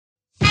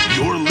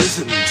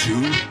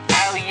listening to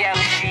Oh,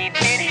 Yoshi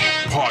did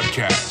it.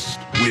 Podcast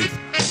with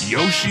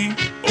Yoshi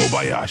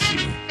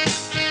Obayashi.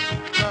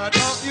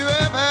 Don't you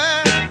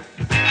ever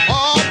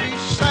all be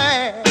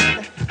sad.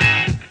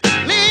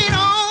 Lean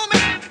on me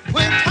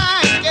when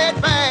times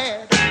get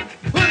bad.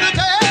 When the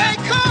day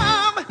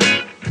come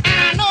and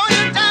I know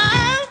you're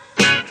down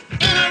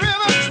in a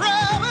river of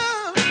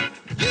trouble,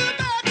 you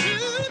got to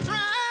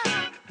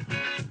drown.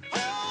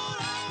 Hold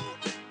on.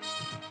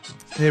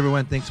 Hey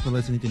everyone, thanks for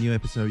listening to a new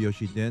episode of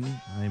Yoshi Den.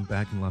 I'm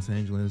back in Los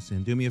Angeles,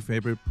 and do me a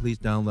favor, please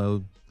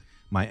download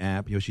my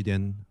app, Yoshi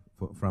Den,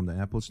 from the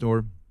Apple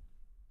Store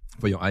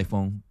for your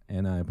iPhone.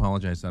 And I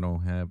apologize, I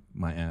don't have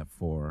my app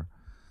for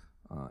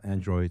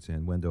Androids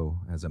and Windows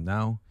as of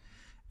now.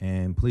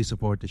 And please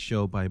support the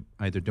show by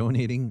either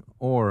donating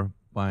or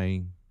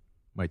buying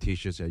my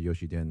t-shirts at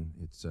Yoshi Den.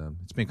 It's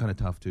been kind of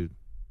tough to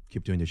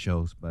keep doing the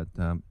shows, but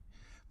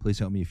please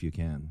help me if you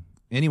can.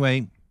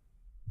 Anyway,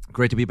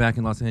 great to be back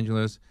in Los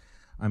Angeles.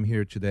 I'm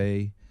here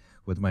today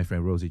with my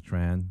friend Rosie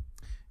Tran,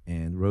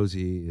 and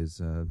Rosie is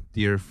a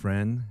dear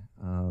friend.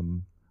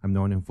 I've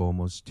known him for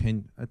almost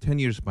 10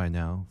 years by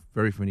now.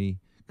 Very funny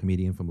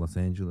comedian from Los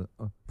Angeles,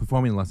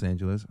 performing in Los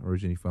Angeles,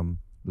 originally from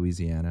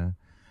Louisiana,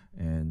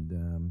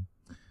 and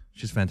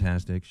she's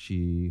fantastic.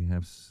 She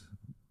has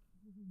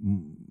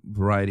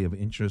variety of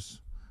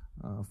interests,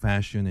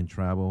 fashion and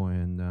travel,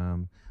 and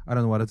I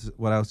don't know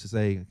what else to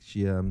say.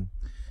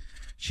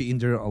 She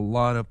endured a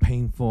lot of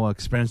painful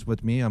experience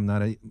with me. I'm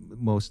not a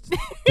most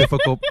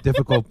difficult.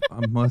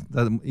 I'm not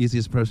the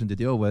easiest person to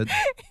deal with.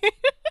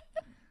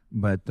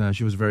 But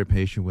she was very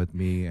patient with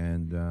me,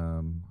 and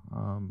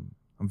I'm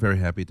very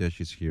happy that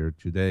she's here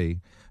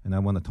today. And I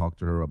want to talk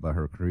to her about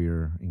her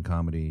career in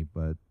comedy,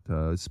 but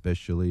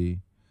especially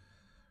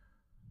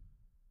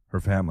her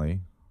family,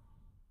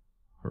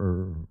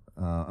 her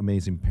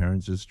amazing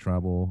parents'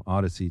 travel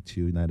odyssey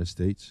to United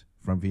States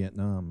from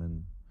Vietnam,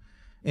 and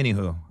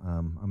anywho,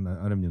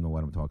 I don't even know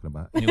what I'm talking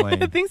about. Anyway,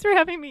 Thanks for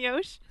having me,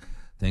 Yosh.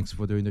 thanks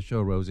for doing the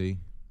show, Rosie.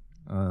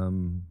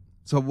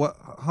 So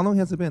how long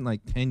has it been?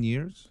 Like 10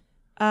 years?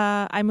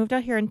 I moved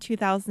out here in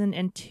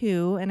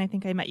 2002, and I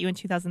think I met you in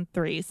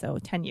 2003, so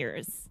 10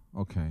 years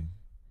Okay.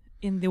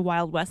 in the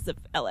Wild West of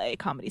LA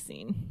comedy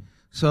scene.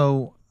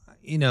 So,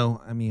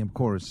 of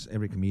course,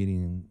 every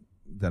comedian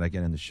that I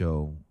get on the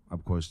show,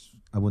 of course,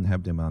 I wouldn't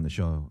have them on the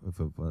show if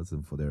it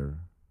wasn't for their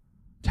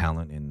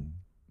talent and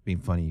being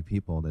funny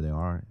people that they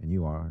are, and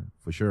you are,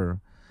 for sure.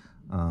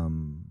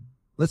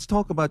 Let's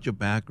talk about your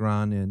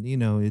background, and,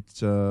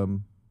 it's...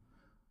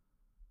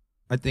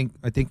 I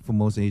think for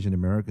most Asian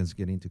Americans,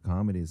 getting into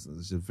comedy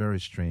is a very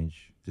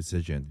strange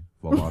decision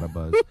for a lot of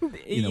us. That's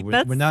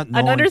we're not an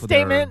known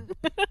understatement.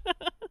 For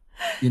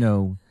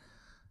their,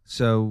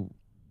 so,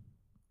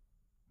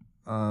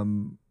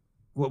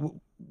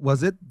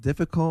 was it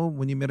difficult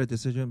when you made a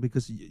decision?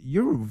 Because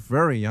you were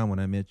very young when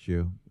I met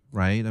you,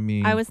 right? I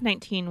mean, I was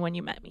 19 when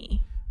you met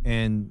me.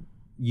 And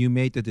you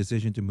made the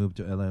decision to move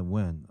to LA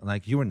when?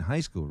 Like, you were in high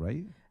school,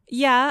 right?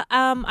 Yeah,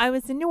 I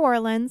was in New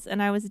Orleans,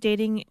 and I was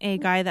dating a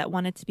guy that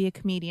wanted to be a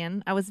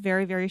comedian. I was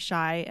very, very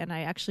shy, and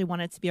I actually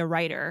wanted to be a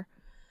writer.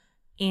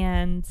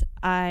 And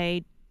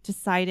I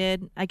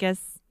decided, I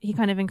guess he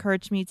kind of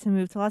encouraged me to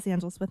move to Los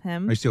Angeles with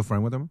him. Are you still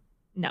friends with him?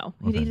 No,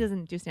 Okay. he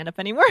doesn't do stand-up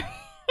anymore.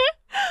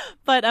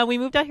 But we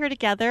moved out here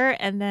together,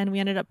 and then we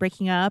ended up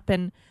breaking up.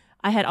 And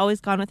I had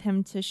always gone with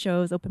him to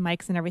shows, open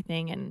mics, and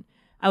everything. And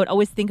I would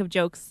always think of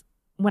jokes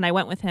when I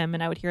went with him,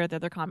 and I would hear the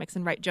other comics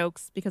and write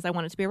jokes because I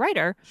wanted to be a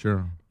writer.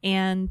 Sure.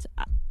 And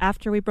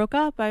after we broke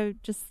up, I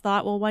just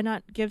thought, well, why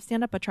not give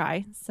stand-up a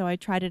try? So I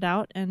tried it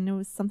out, and it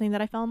was something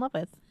that I fell in love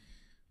with.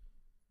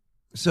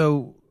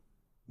 So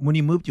when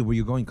you moved, were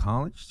you going to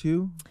college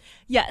too?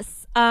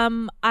 Yes.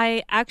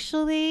 I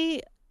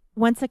actually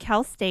went to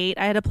Cal State.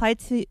 I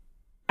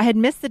had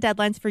missed the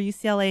deadlines for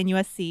UCLA and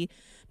USC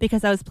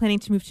because I was planning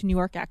to move to New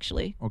York,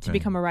 actually, Okay. to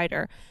become a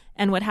writer.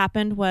 And what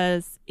happened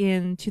was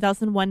in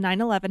 2001,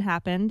 9/11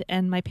 happened,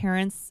 and my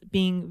parents,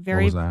 being What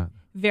very, was that?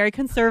 very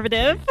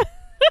conservative,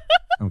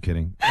 I'm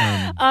kidding.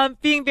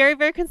 being very,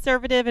 very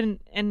conservative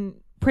and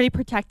pretty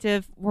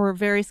protective, were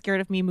very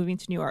scared of me moving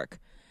to New York.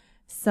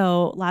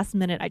 So last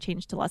minute, I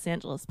changed to Los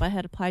Angeles, but I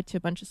had applied to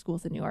a bunch of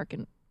schools in New York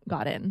and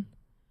got in.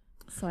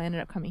 So I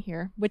ended up coming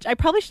here, which I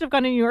probably should have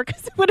gone to New York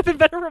because it would have been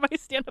better for my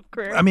stand-up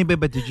career. I mean,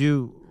 but did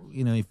you,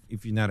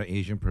 if you're not an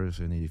Asian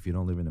person, and if you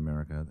don't live in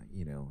America,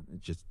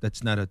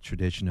 that's not a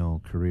traditional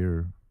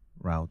career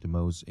route that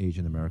most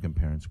Asian American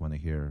parents want to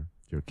hear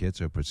their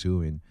kids are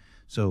pursuing.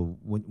 So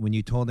when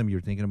you told them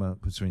you're thinking about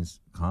pursuing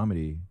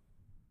comedy,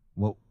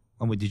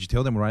 did you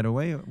tell them right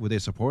away? Were they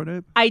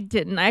supportive? I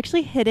didn't. I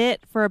actually hid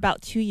it for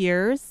about 2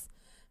 years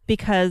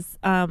because,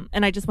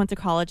 and I just went to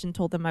college and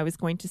told them I was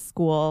going to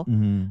school.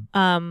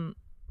 Mm-hmm.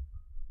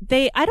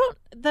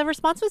 The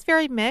response was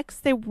very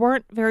mixed. They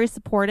weren't very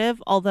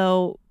supportive,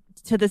 although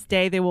to this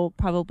day they will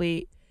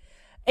probably,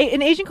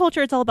 in Asian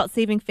culture, it's all about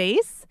saving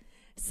face.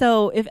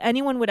 So if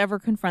anyone would ever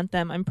confront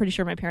them, I'm pretty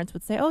sure my parents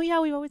would say, oh yeah,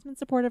 we've always been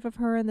supportive of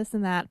her and this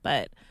and that.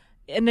 But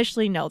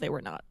initially, no, they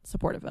were not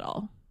supportive at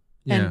all.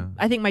 Yeah. And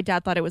I think my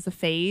dad thought it was a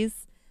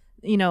phase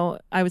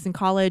I was in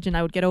college and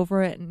I would get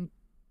over it and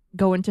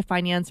go into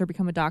finance or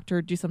become a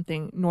doctor, do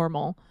something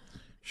normal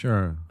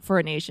Sure. for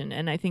an Asian.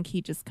 And I think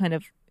he just kind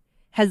of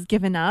has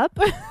given up.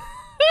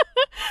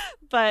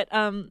 But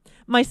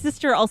my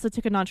sister also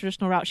took a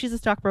non-traditional route. She's a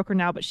stockbroker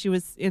now, but she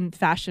was in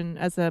fashion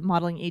as a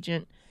modeling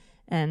agent.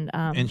 And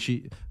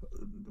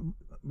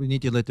we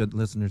need to let the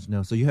listeners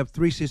know. So you have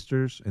 3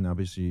 sisters, and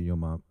obviously your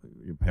mom,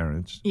 your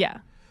parents, yeah,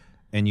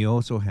 and you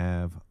also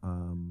have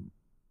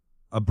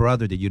a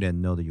brother that you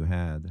didn't know that you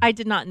had. I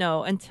did not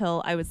know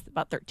until I was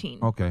about 13.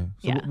 Okay,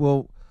 so Yeah.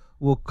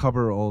 we'll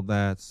cover all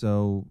that.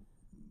 So,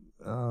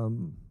 I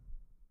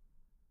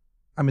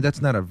mean,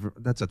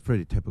 that's a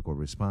pretty typical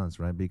response,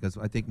 right? Because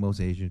I think most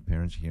Asian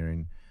parents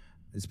hearing,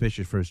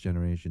 especially first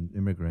generation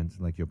immigrants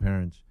like your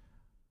parents,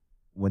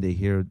 when they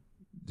hear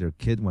their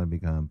kid want to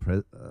become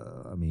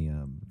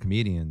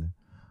comedian,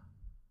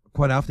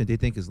 quite often they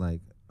think it's like,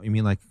 you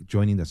mean like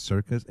joining the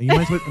circus? And you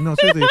might as well, no,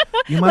 seriously,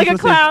 you might Like a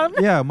as well clown.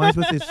 say, yeah, might as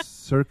well say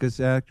circus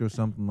act or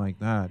something like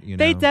that. You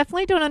know, They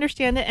definitely don't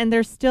understand it, and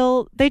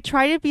they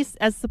try to be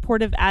as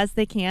supportive as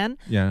they can.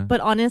 yeah, But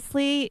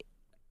honestly,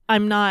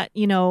 I'm not,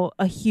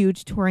 a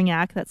huge touring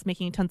act that's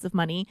making tons of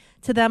money.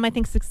 To them, I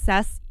think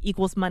success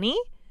equals money.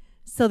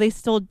 So they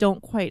still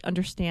don't quite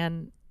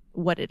understand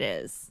what it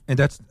is. and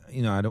that's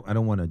I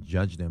don't want to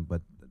judge them,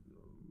 but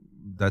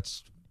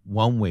that's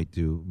one way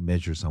to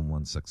measure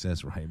someone's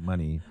success, right?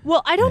 Money.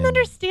 Well, I don't And-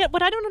 understand.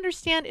 What I don't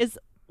understand is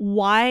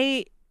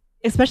why,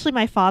 especially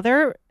my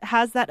father,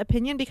 has that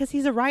opinion, because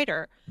he's a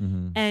writer.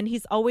 Mm-hmm. And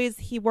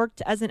he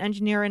worked as an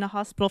engineer in a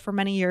hospital for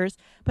many years,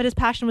 but his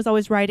passion was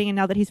always writing. And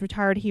now that he's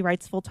retired, he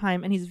writes full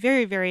time, and he's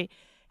very, very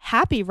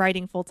happy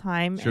writing full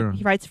time. Sure.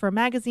 He writes for a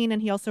magazine,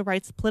 and he also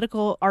writes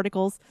political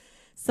articles.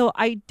 So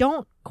I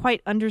don't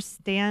quite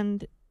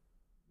understand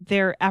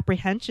their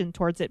apprehension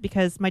towards it,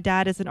 because my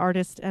dad is an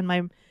artist, and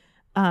my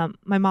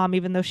mom,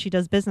 even though she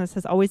does business,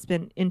 has always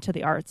been into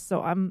the arts.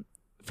 So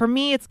for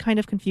me, it's kind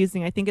of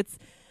confusing. I think it's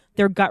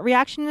their gut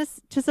reaction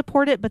is to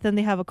support it, but then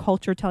they have a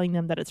culture telling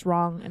them that it's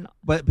wrong. And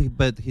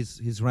But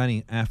he's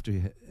writing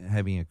after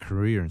having a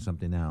career in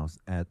something else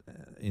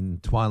in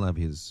twilight of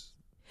his.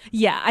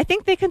 yeah, I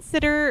think they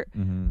consider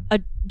Mm-hmm.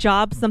 a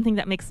job something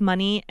that makes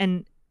money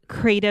and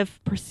creative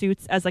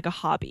pursuits as like a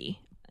hobby,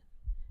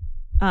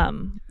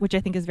 which I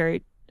think is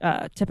very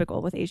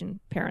typical with Asian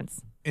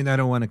parents. And I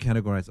don't want to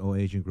categorize all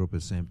Asian group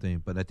as the same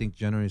thing, but I think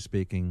generally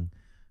speaking,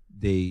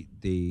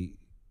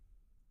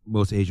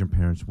 most Asian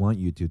parents want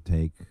you to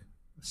take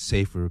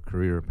safer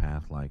career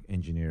path like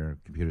engineer,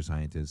 computer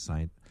scientist,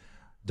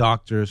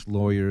 doctors,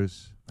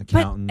 lawyers,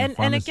 accountants, and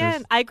pharmacists.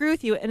 again, I agree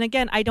with you. And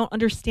again, I don't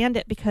understand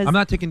it because I'm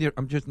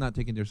just not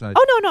taking their side.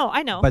 oh no,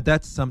 I know. But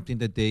that's something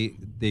that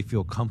they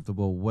feel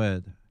comfortable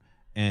with,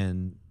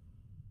 and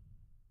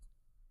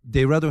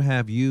they rather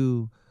have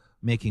you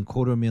making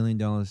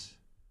 $250,000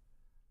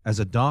 as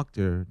a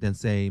doctor than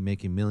say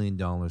making $1 million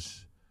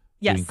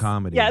yes. doing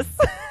comedy. Yes.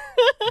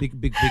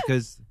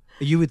 Because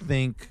you would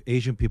think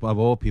Asian people, of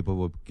all people,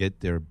 would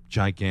get their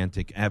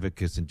gigantic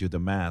advocates and do the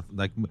math,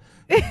 like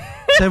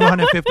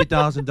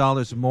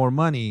 $750,000 more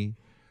money.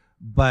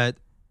 But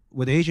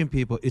with Asian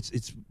people,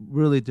 it's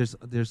really there's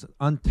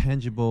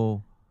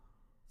untangible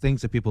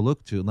things that people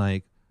look to,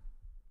 like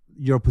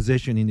your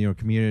position in your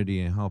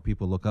community and how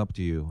people look up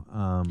to you.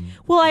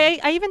 Well, I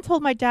even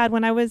told my dad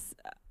when I was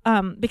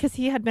because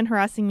he had been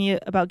harassing me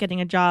about getting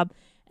a job,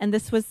 and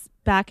this was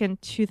back in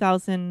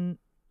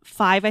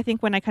 2005, I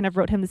think, when I kind of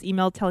wrote him this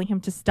email telling him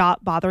to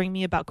stop bothering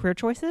me about career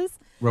choices.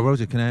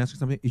 Rosie, can I ask you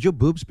something? Is your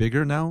boobs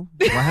bigger now?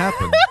 What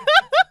happened?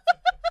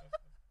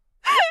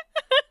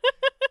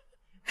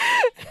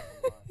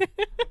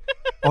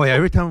 Oh yeah,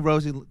 every time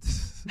Rosie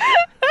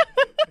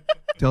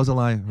tells a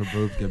lie, her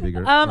boobs get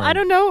bigger. I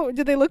don't know.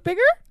 Did they look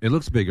bigger? It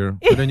looks bigger.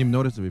 I didn't even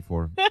notice it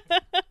before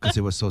because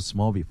it was so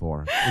small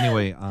before.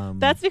 Anyway,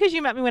 That's because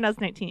you met me when I was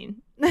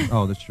 19.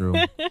 oh, that's true.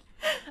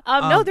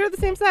 No, they're the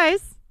same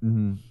size.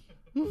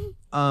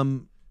 Mm-hmm.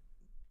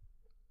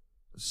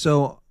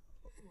 So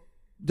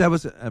that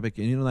was epic.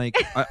 And, like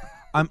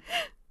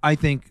I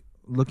think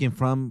looking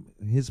from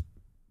his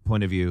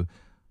point of view,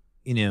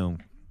 he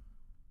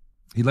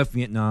left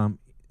Vietnam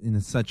in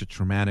such a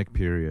traumatic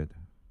period.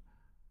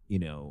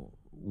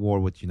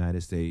 War with the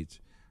United States,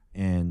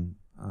 and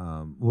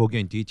we'll get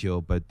in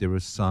detail, but there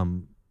was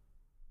some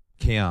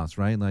chaos,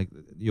 right? Like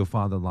your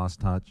father lost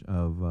touch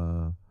of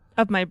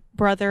my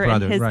brother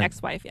and his right.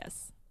 ex-wife,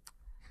 yes.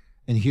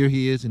 And here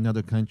he is in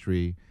another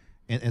country,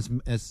 and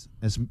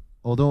as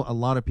although a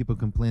lot of people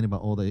complain about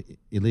all the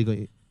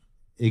illegal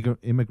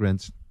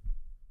immigrants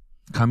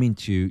coming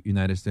to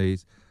United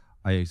States,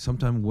 I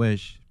sometimes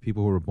wish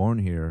people who were born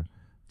here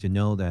to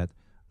know that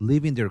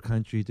leaving their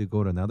country to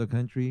go to another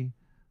country,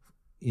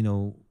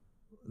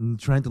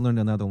 trying to learn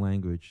another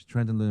language,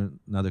 trying to learn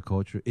another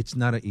culture, it's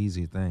not an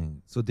easy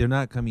thing. So they're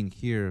not coming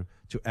here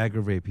to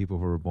aggravate people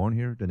who were born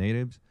here, the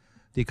natives.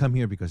 They come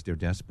here because they're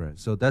desperate.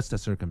 So that's the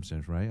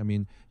circumstance, right? I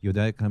mean, your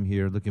dad come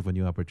here looking for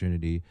new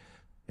opportunity,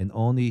 and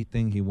only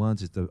thing he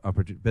wants is the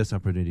best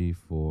opportunity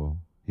for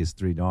his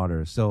 3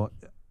 daughters. So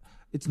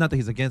it's not that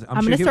he's against it.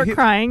 I'm going to start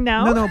crying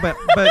now. No, but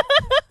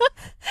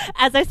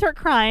As I start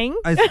crying,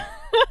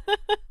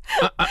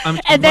 I'm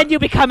then you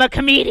become a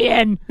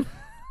comedian.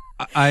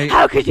 I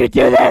How could you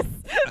do this?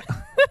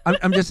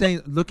 I'm just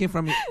saying, looking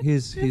from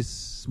his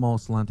small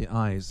slanty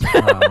eyes,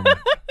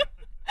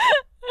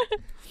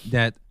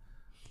 that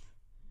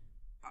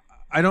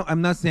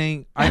I'm not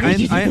saying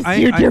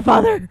Dear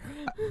father.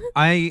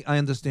 I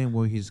understand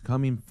where he's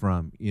coming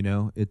from. You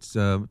know, it's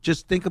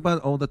just think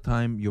about all the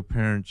time your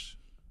parents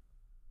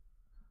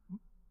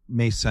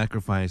may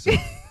sacrifice.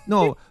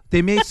 No,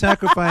 they may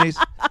sacrifice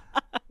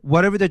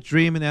whatever the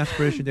dream and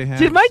aspiration they have.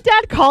 Did my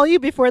dad call you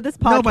before this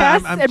podcast No, but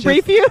I'm and just-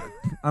 brief you?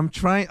 I'm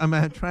trying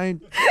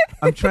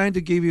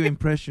to give you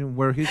impression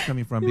where he's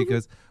coming from,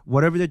 because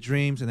whatever the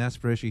dreams and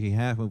aspiration he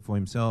had for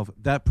himself,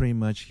 that pretty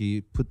much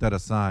he put that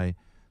aside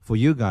for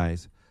you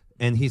guys,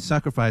 and he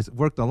sacrificed,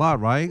 worked a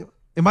lot, right?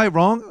 Am I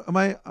wrong?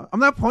 I'm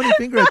not pointing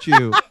finger at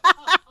you,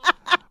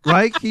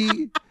 right?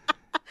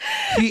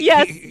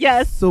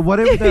 Yes. So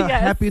whatever the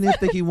Yes. happiness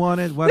that he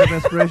wanted, whatever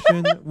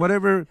aspiration,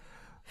 whatever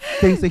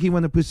things that he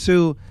wanted to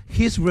pursue,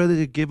 he's ready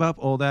to give up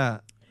all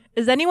that.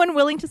 Is anyone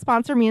willing to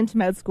sponsor me into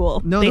med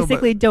school? No,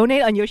 Basically,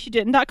 donate on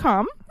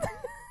yoshidin.com.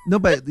 No,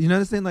 but you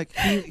understand, like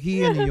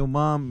he and your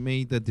mom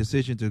made the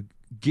decision to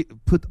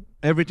put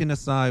everything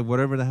aside,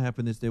 whatever the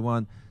happiness they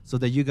want, so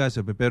that you guys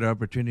have a better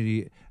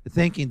opportunity,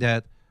 thinking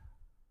that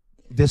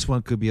this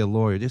one could be a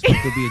lawyer, this one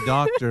could be a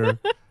doctor.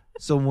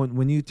 So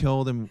when you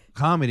told him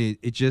comedy,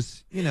 it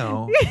just, you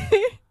know,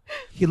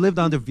 he lived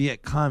under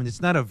Viet Cong.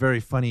 It's not a very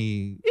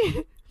funny.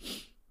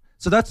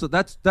 So that's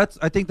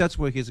I think that's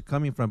where he's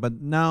coming from.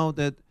 But now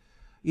that,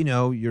 you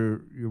know,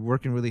 you're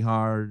working really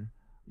hard,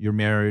 you're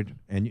married,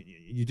 and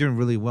you're doing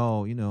really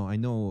well. You know, I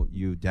know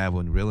you dabble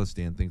in real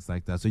estate and things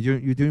like that. So you're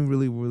doing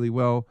really, really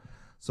well.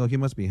 So he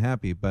must be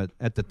happy. But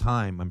at the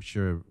time, I'm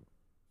sure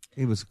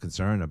he was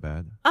concerned about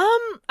it.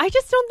 I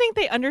just don't think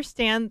they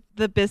understand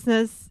the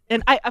business.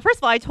 And I first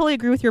of all, I totally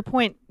agree with your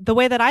point. The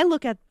way that I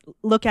look at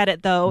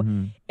it, though,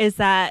 is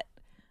that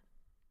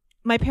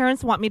my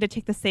parents want me to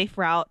take the safe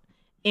route.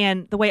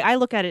 And the way I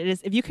look at it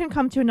is, if you can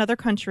come to another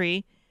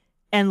country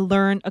and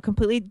learn a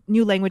completely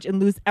new language and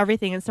lose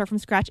everything and start from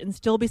scratch and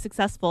still be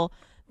successful,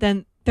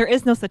 then there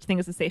is no such thing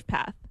as a safe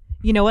path.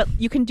 You know what?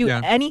 You can do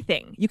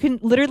anything. You can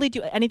literally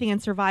do anything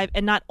and survive.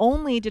 And not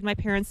only did my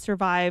parents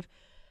survive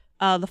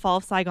the fall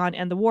of Saigon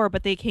and the war,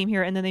 but they came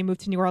here and then they moved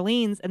to New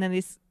Orleans and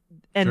then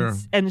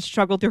and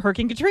struggled through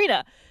Hurricane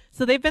Katrina.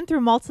 So they've been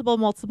through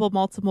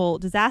multiple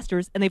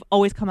disasters, and they've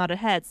always come out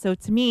ahead. So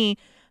to me,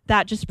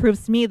 that just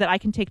proves to me that I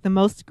can take the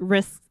most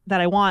risks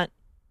that I want.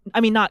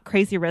 I mean, not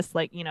crazy risks,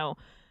 like, you know.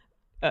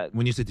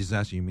 When you say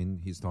disaster, you mean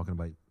he's talking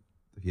about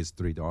his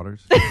 3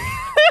 daughters?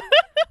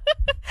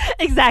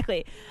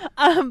 Exactly.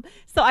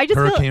 So I just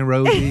Hurricane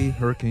Rosie,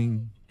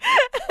 Hurricane.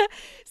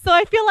 So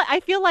I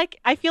feel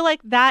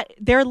like that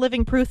they're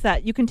living proof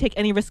that you can take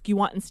any risk you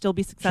want and still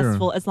be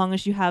successful as long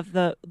as you have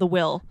the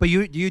will. But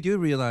you do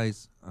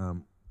realize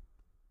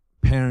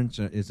parents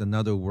is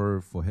another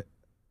word for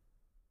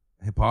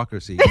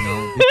hypocrisy, you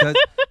know? Because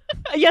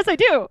yes, I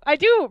do. I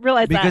do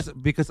realize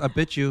because I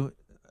bet you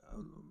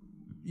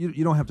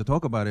don't have to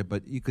talk about it,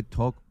 but you could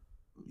talk.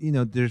 You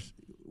know, there's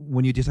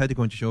when you decide to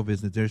go into show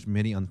business, there's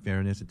many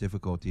unfairness and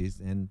difficulties,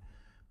 and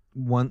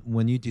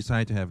when you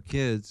decide to have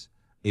kids,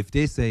 if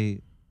they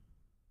say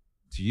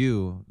to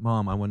you,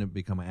 "Mom, I want to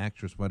become an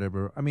actress,"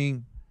 whatever. I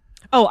mean,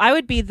 I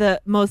would be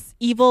the most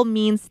evil,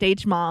 mean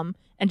stage mom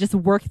and just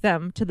work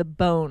them to the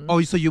bone.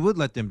 Oh, so you would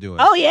let them do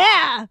it? Oh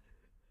yeah,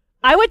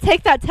 I would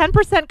take that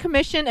 10%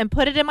 commission and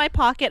put it in my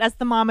pocket as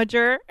the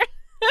momager.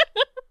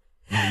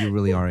 Oh, you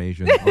really are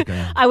Asian.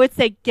 Okay. I would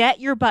say, get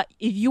your butt.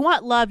 If you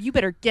want love, you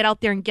better get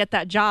out there and get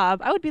that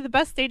job. I would be the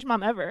best stage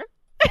mom ever.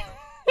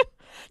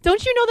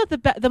 Don't you know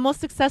that the most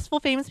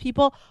successful, famous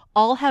people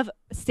all have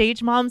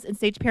stage moms and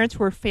stage parents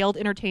who are failed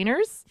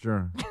entertainers?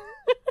 Sure.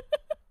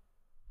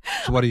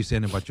 So what are you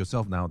saying about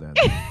yourself now, then?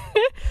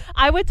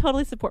 I would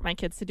totally support my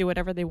kids to do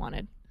whatever they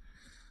wanted.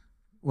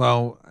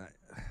 Well,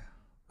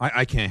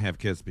 I can't have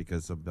kids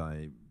because of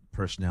my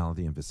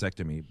personality and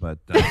vasectomy, but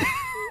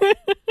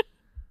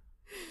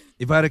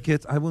if I had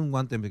kids, I wouldn't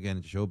want them to get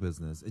into show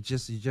business.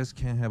 You just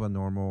can't have a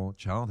normal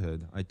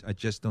childhood. I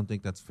just don't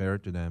think that's fair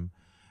to them.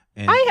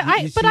 And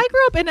but I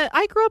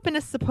grew up in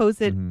a supposed.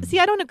 See,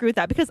 I don't agree with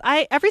that because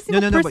every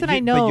single person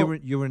I know.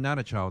 But you were not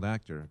a child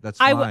actor. That's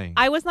fine.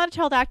 I was not a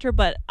child actor,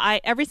 but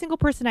every single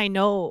person I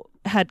know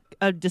had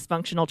a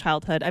dysfunctional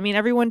childhood. I mean,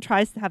 everyone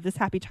tries to have this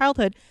happy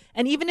childhood,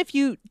 and even if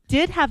you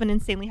did have an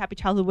insanely happy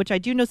childhood, which I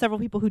do know several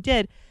people who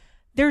did,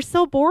 they're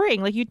so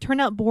boring. Like, you turn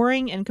out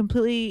boring and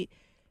completely,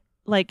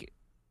 like,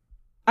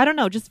 I don't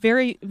know, just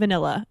very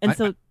vanilla.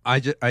 And I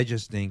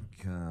just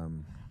think.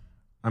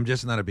 I'm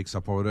just not a big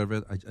supporter of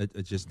it.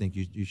 I just think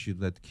you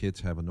should let kids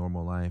have a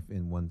normal life,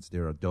 and once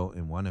they're adult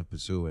and want to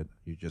pursue it,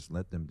 you just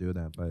let them do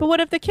that. But what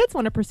if the kids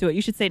want to pursue it?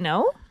 You should say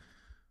no?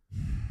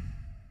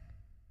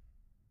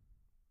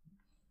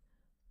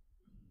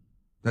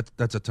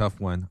 That's a tough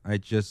one. I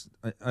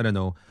don't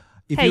know.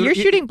 You're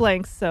shooting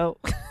blanks, so.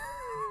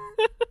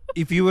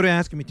 If you would have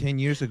asked me 10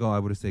 years ago, I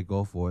would have said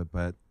go for it.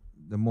 But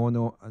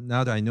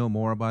now that I know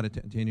more about it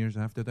 10 years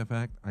after the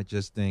fact, I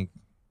just think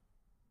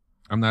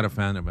I'm not a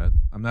fan of it.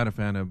 I'm not a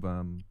fan of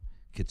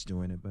kids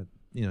doing it, but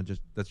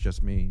that's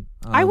just me.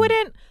 I would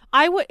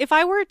if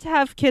I were to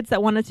have kids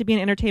that wanted to be in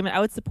entertainment, I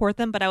would support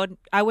them, but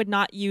I would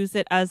not use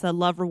it as a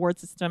love reward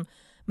system.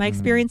 My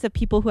experience of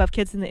people who have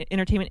kids in the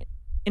entertainment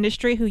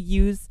industry who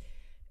use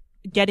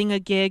getting a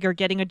gig or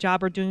getting a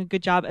job or doing a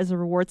good job as a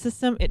reward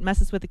system, it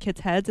messes with the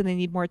kids' heads and they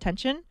need more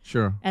attention.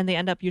 Sure. And they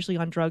end up usually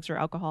on drugs or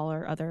alcohol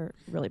or other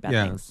really bad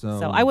things.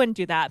 So I wouldn't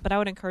do that, but I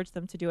would encourage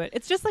them to do it.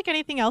 It's just like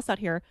anything else out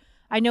here.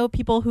 I know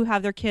people who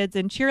have their kids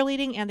in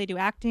cheerleading and they do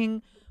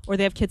acting, or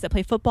they have kids that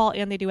play football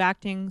and they do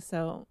acting.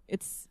 So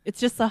it's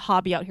just a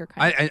hobby out here.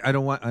 I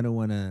don't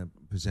want to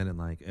present it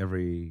like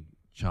every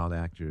child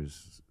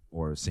actors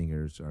or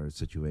singers or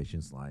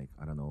situations like,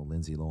 I don't know,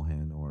 Lindsay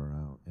Lohan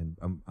and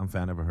I'm a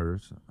fan of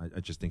hers. I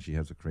just think she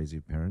has a crazy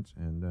parents,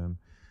 and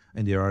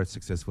there are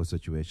successful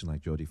situations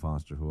like Jodie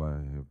Foster, who I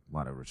have a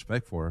lot of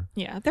respect for.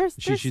 Yeah,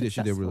 she did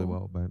really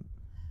well, but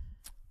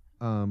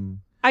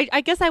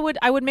I guess I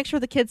would make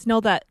sure the kids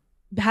know that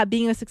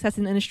being a success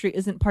in the industry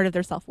isn't part of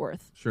their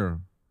self-worth.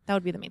 Sure. That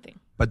would be the main thing.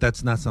 But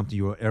that's not something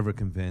you will ever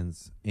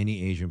convince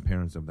any Asian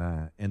parents of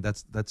that. And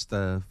that's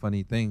the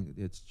funny thing.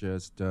 It's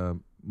just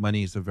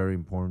money is a very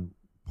important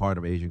part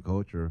of Asian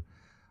culture.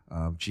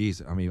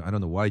 Geez, I mean, I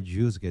don't know why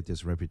Jews get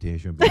this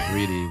reputation of being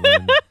greedy.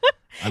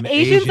 When,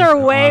 Asians are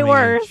way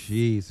worse.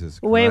 Jesus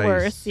Christ. Way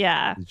worse,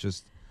 yeah. It's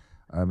just,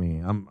 I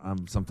mean,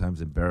 I'm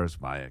sometimes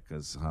embarrassed by it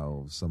because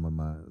how some of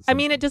my... I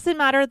mean, it doesn't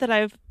matter that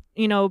I've,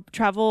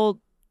 traveled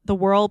the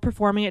world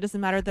performing. It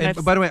doesn't matter that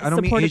I've by the way, I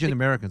don't mean supported Asian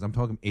Americans. I'm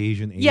talking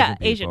Asian Yeah,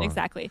 people. Asian,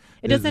 exactly.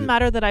 It doesn't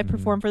matter that I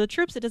perform for the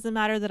troops. It doesn't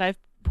matter that I've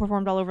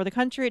performed all over the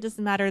country. It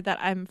doesn't matter that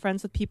I'm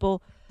friends with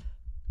people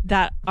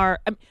that are...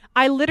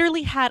 I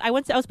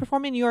was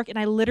performing in New York, and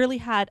I literally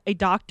had a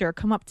doctor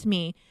come up to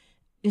me.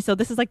 And so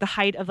this is like the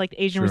height of like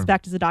the Asian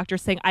respect as a doctor,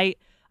 saying, I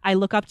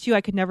look up to you.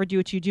 I could never do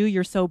what you do.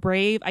 You're so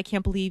brave. I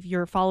can't believe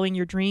you're following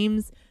your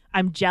dreams.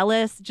 I'm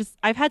jealous.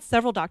 I've had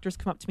several doctors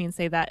come up to me and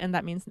say that, and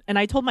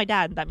I told my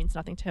dad, and that means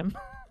nothing to him.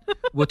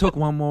 We'll talk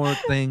one more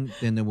thing,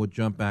 then we'll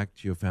jump back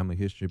to your family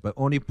history. But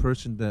only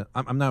person that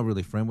I'm not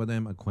really friend with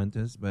him,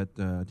 acquaintance, but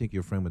I think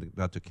you're friend with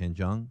Dr. Ken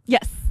Jeong.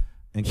 Yes.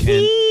 And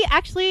he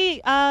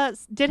actually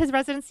did his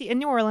residency in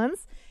New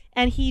Orleans,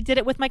 and he did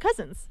it with my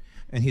cousins.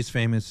 And he's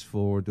famous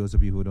for those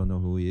of you who don't know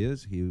who he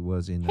is. He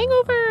was in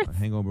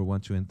Hangover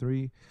 1, 2, and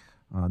 3,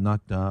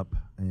 Knocked Up,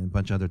 and a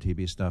bunch of other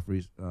TV stuff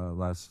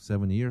last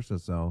 7 years or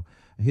so.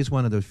 He's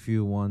one of the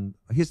few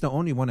he's the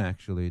only one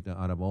actually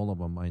out of all of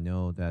them I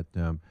know that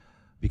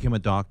became a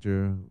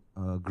doctor,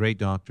 a great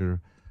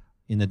doctor,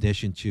 in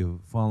addition to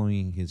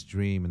following his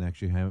dream and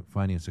actually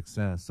finding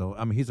success. So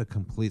I mean, he's a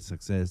complete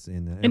success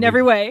in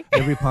every way,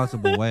 every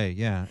possible way.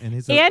 Yeah, and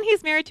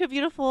he's married to a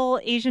beautiful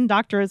Asian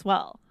doctor as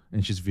well.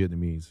 And she's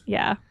Vietnamese.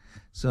 Yeah.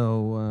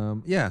 So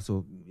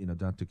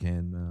Dr.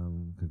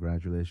 Ken,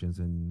 congratulations,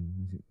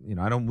 and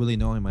I don't really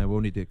know him. I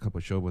only did a couple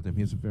of shows with him.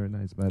 He's very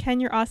nice. But Ken,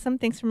 you're awesome.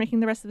 Thanks for making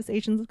the rest of us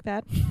Asians look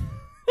bad.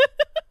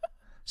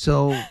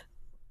 So,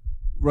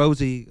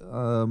 Rosie,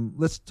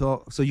 let's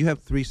talk. So you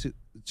have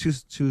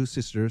two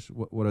sisters.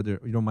 What are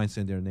their? You don't mind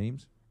saying their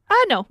names?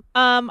 No.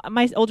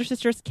 My older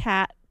sister's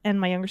Kat,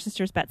 and my younger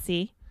sister's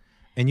Betsy.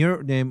 And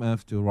you're named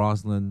after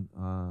Rosalind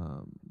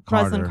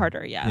Carter. Rosalind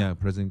Carter, yeah. Yeah,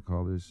 President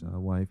Carter's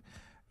wife.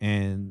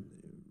 And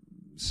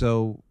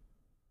so,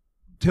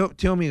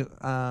 tell me,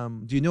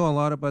 do you know a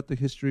lot about the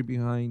history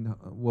behind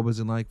what was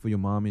it like for your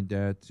mom and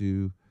dad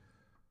to,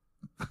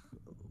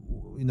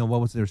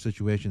 what was their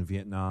situation in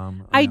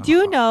Vietnam? I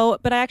do know,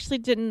 but I actually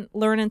didn't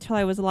learn until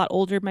I was a lot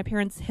older. My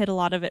parents hid a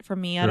lot of it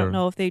from me. Sure. I don't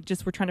know if they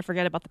just were trying to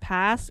forget about the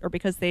past or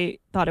because they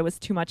thought it was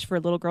too much for a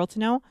little girl to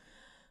know.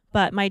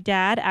 But my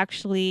dad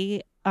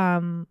actually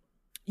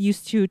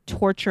used to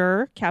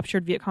torture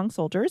captured Viet Cong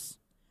soldiers.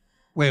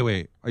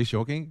 Wait. Are you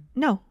joking?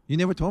 No. You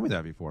never told me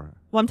that before.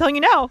 Well, I'm telling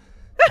you now.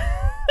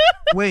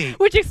 Wait.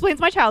 Which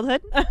explains my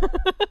childhood.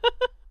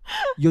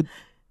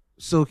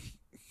 So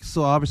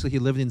obviously he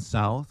lived in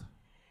South.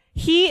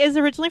 He is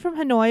originally from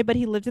Hanoi, but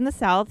he lived in the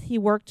South. He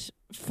worked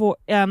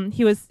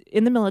he was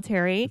in the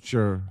military.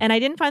 Sure. And I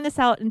didn't find this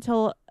out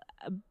until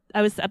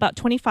I was about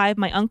 25.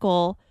 My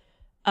uncle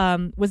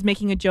was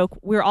making a joke.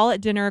 We were all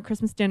at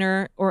Christmas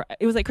dinner, or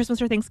it was like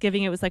Christmas or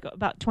Thanksgiving. It was like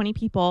about 20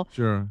 people.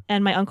 Sure.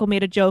 And my uncle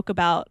made a joke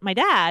about my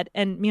dad,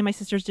 and me and my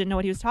sisters didn't know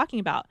what he was talking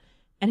about.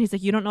 And he's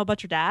like, "You don't know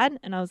about your dad?"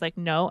 And I was like,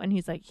 "No." And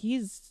he's like,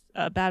 "He's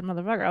a bad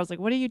motherfucker." I was like,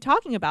 "What are you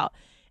talking about?"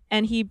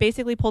 And he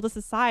basically pulled us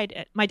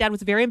aside. My dad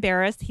was very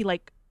embarrassed. He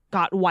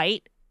got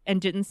white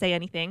and didn't say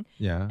anything.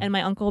 Yeah. And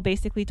my uncle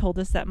basically told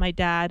us that my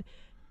dad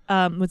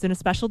was in a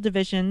special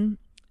division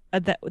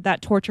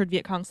that tortured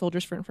Viet Cong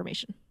soldiers for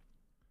information.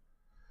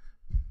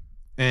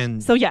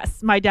 And so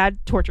yes, my dad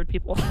tortured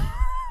people.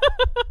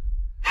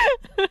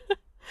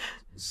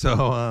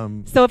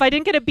 So if I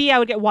didn't get a B, I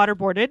would get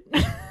waterboarded.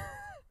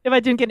 If I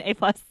didn't get an A+,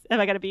 if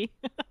I got a B.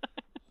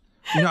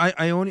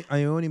 I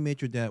only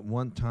met your dad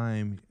one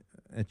time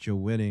at your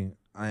wedding.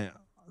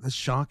 that's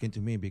shocking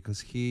to me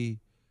because he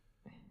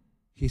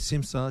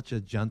seems such a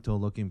gentle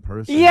looking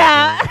person.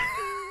 Yeah.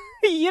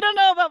 You don't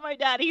know about my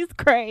dad. He's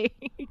cray.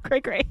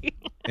 Cray.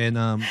 And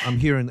I'm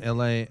here in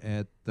LA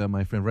at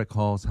my friend Rick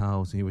Hall's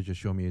house. He was just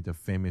showing me the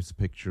famous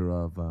picture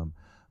of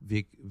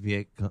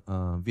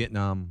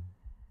Vietnam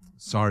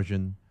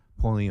sergeant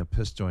pulling a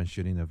pistol and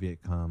shooting a Viet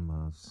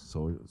Cong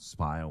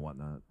spy or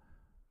whatnot.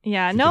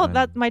 Yeah, Should no, do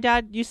that my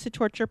dad used to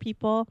torture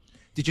people.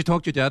 Did you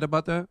talk to your dad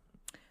about that?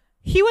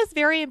 He was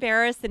very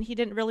embarrassed and he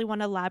didn't really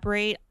want to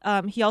elaborate.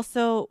 He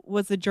also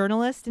was a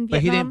journalist in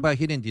Vietnam. But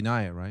he didn't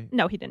deny it, right?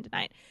 No, he didn't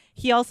deny it.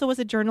 He also was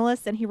a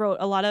journalist and he wrote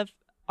a lot of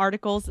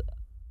articles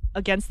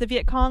against the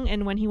Viet Cong.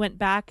 And when he went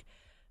back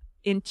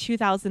in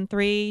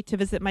 2003 to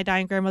visit my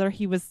dying grandmother,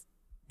 he was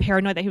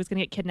paranoid that he was going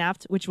to get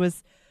kidnapped, which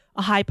was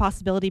a high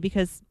possibility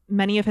because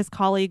many of his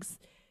colleagues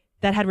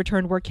that had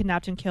returned were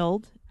kidnapped and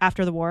killed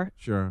after the war.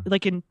 Sure.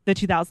 Like in the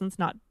 2000s,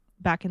 not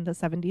back in the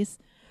 70s.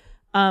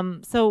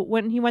 So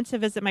when he went to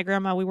visit my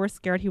grandma, we were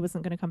scared he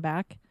wasn't going to come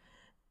back.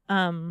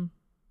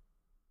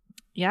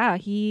 Yeah,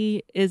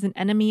 he is an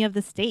enemy of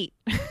the state.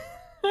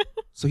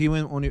 So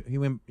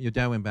your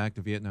dad went back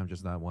to Vietnam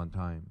just that one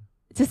time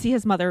to see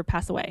his mother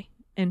pass away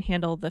and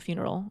handle the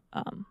funeral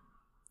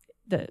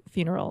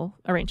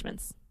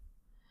arrangements.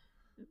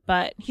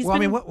 But he's I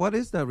mean, what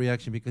is that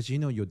reaction? Because you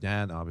know your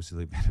dad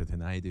obviously better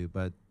than I do.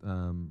 But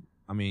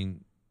I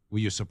mean, were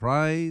you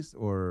surprised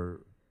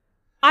or?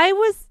 I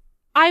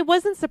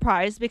wasn't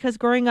surprised because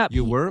growing up,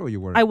 you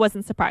weren't? I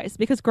wasn't surprised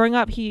because growing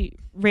up, he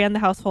ran the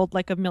household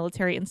like a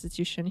military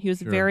institution. He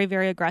was very,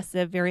 very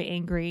aggressive, very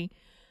angry.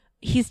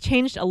 He's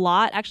changed a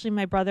lot. Actually,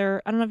 my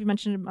brother, I don't know if you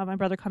mentioned about my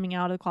brother coming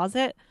out of the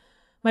closet.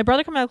 My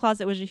brother coming out of the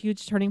closet was a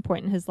huge turning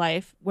point in his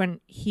life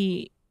when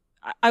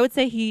I would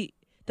say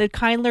the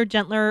kinder,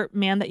 gentler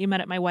man that you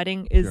met at my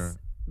wedding is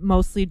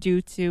mostly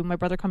due to my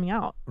brother coming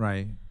out.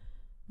 Right.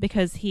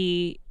 Because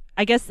I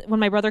guess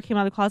when my brother came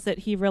out of the closet,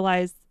 he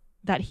realized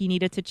that he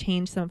needed to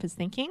change some of his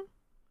thinking.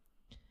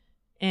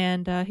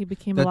 And he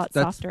became a lot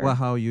softer. That's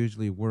how I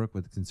usually work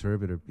with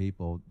conservative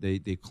people. They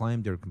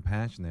claim they're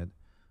compassionate,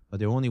 but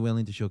they're only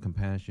willing to show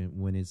compassion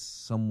when it's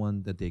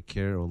someone that they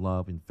care or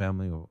love in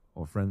family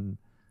or friend.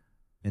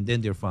 And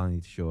then they're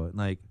finally to show it.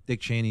 Like Dick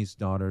Cheney's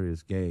daughter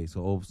is gay, so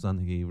all of a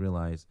sudden he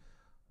realized,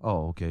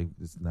 oh, okay,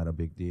 it's not a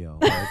big deal.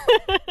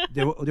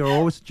 They're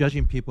always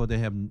judging people they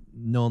have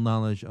no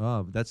knowledge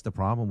of. That's the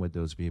problem with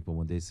those people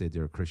when they say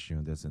they're Christian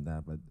and this and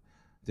that, but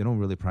they don't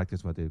really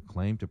practice what they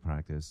claim to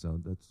practice. So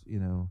that's,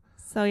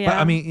 So yeah. But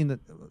I mean,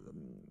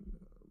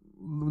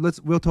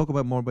 we'll talk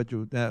about more about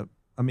your dad.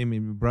 I mean,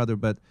 your brother.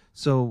 But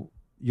so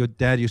your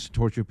dad used to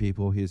torture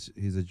people. He's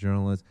a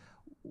journalist.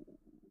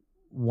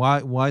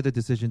 Why the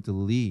decision to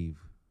leave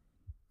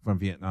from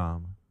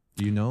Vietnam?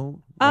 Do you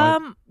know?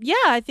 Yeah,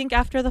 I think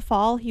after the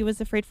fall, he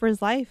was afraid for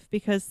his life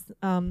because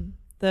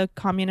the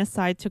communist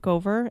side took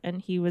over,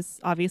 and he was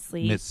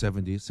obviously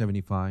mid-70s,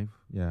 75.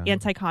 Yeah,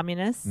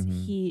 anti-communist.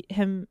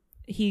 Mm-hmm.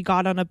 He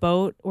got on a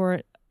boat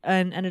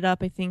and ended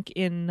up, I think,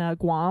 in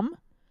Guam,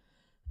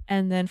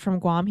 and then from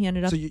Guam he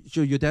ended up.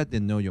 So your dad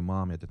didn't know your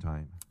mom at the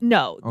time?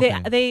 No,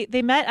 okay.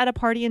 they met at a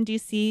party in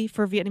D.C.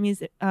 for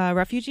Vietnamese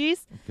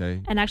refugees.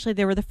 Okay, and actually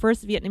they were the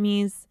first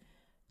Vietnamese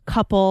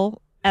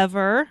couple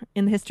ever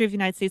in the history of the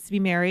United States to be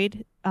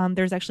married.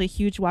 There's actually a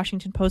huge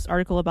Washington Post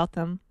article about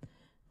them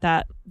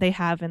that they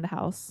have in the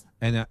house.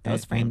 And that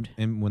was framed.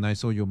 And when I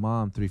saw your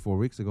mom 3-4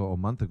 weeks ago or a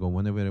month ago,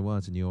 whenever it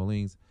was in New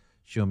Orleans,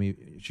 she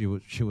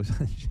would show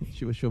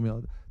me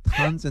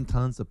tons and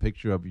tons of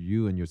pictures of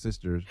you and your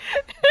sisters,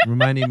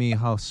 reminding me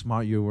how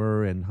smart you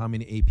were and how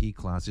many AP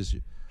classes.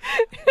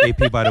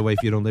 AP, by the way,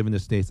 if you don't live in the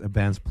States,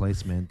 advanced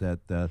placement,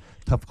 that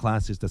tough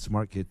classes that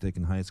smart kids take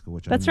in high school.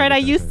 That's right. I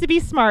used to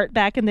be smart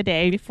back in the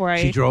day before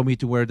She drove me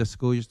to where the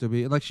school used to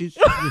be. Like your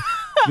mom,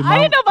 I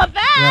didn't know about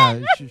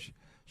that. Yeah,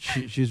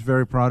 she's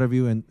very proud of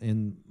you,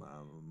 and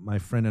my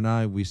friend and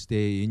I, we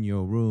stay in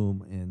your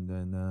room, and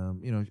then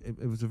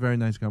it was a very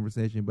nice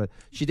conversation. But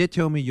she did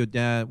tell me your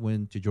dad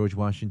went to George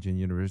Washington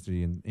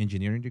University in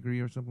engineering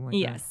degree or something like that.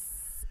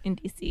 Yes, in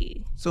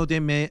DC. So they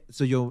met.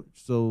 So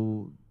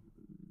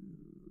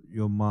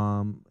your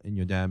mom and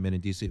your dad met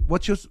in DC.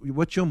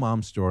 What's your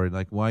mom's story?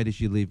 Like, why did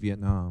she leave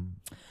Vietnam?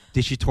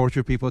 Did she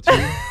torture people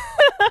too?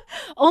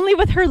 Only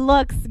with her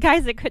looks,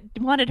 guys that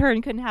wanted her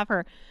and couldn't have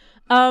her.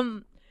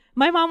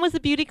 My mom was a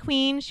beauty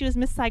queen. She was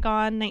Miss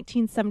Saigon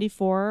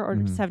 1974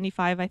 or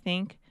 75, I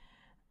think.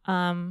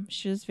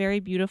 She was very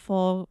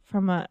beautiful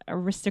from a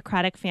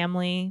aristocratic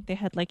family. They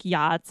had like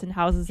yachts and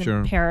houses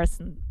in Paris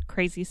and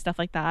crazy stuff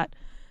like that.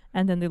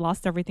 And then they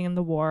lost everything in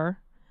the war.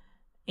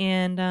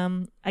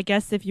 And I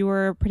guess if you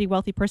were a pretty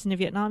wealthy person in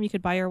Vietnam, you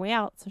could buy your way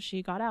out. So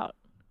she got out.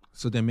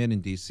 So they met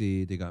in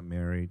D.C. They got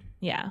married.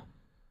 Yeah.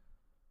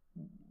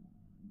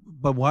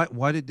 But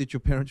why did your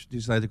parents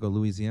decide to go to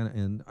Louisiana?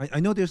 And I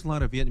know there's a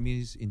lot of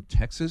Vietnamese in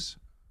Texas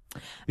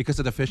because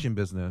of the fishing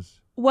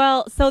business.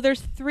 Well, so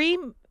there's 3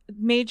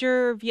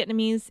 major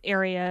Vietnamese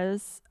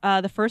areas.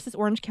 The first is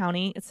Orange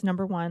County. It's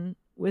number 1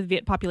 with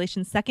Viet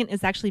population. Second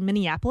is actually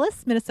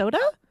Minneapolis, Minnesota.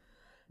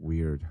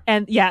 Weird.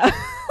 And yeah.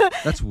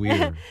 That's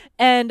weird.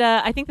 And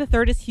I think the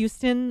third is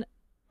Houston,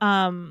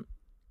 by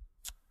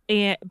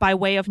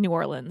way of New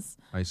Orleans.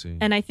 I see.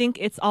 And I think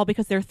it's all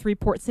because there are 3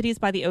 port cities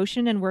by the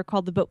ocean, and we're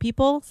called the boat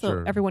people. So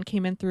Sure. everyone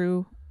came in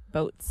through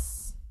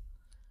boats.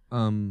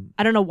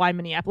 I I don't know why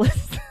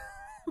Minneapolis,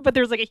 but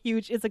there's like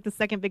it's like the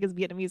second biggest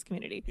Vietnamese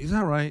community. is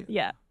that right?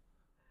 Yeah.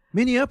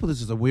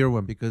 Minneapolis is a weird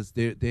one because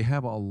they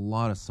have a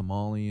lot of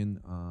Somalian.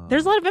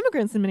 There's a lot of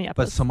immigrants in but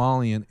Minneapolis.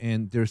 Somalian,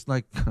 and there's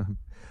like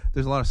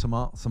there's a lot of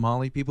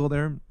Somali people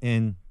there,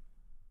 and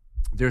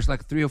there's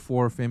like 3 or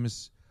 4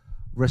 famous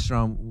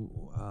restaurant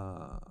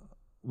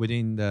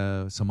within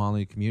the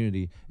Somali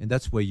community, and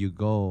that's where you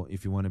go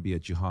if you want to be a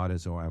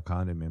jihadist or Al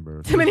Qaeda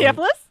member. To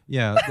Minneapolis?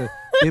 Yeah,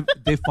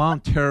 they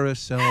found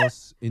terrorist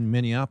cells in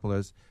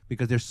Minneapolis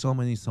because there's so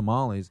many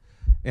Somalis,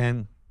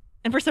 and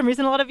And for some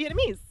reason, a lot of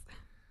Vietnamese.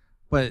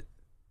 but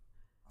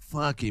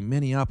fucking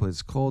Minneapolis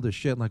is cold as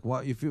shit. Like,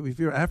 why if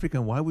you're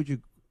African, why would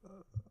you?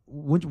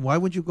 Why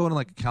would you go to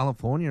like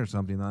California or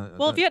something?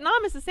 Well,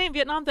 Vietnam is the same.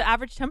 Vietnam, the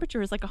average temperature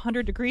is like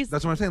 100 degrees.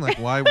 That's what I'm saying. Like,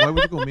 why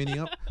would you go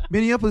Minneapolis?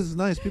 Minneapolis is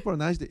nice. People are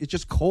nice. It's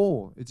just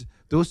cold. It's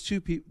those two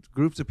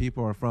groups of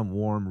people are from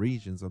warm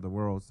regions of the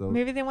world. So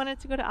Maybe they wanted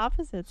to go to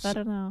opposites. I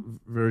don't know.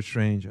 very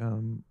strange.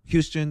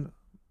 Houston.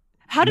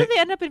 How did they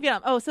end up in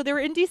Vietnam? Oh, so they were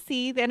in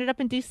D.C. They ended up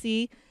in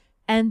D.C.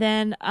 And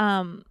then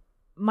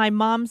my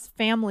mom's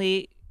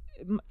family,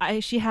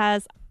 she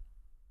has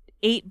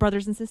 8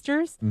 brothers and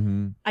sisters.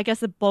 Mm-hmm. I guess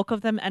the bulk of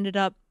them ended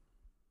up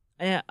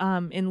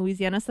in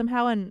Louisiana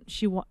somehow, and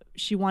she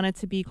wanted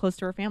to be close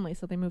to her family,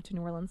 so they moved to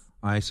New Orleans.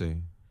 I see.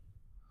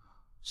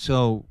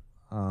 So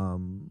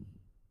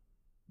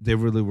they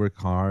really work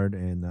hard,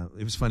 and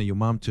it was funny. Your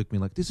mom took me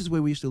like, this is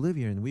where we used to live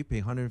here, and we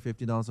pay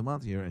 $150 a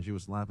month here, and she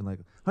was laughing like,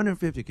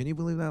 150? Can you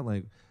believe that?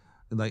 Like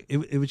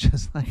it was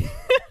just like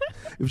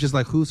it was just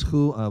like who's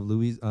who of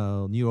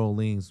New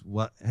Orleans.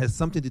 What has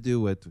something to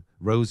do with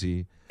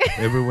Rosie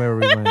everywhere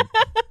we went.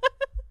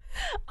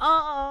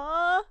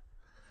 Aww.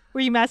 Were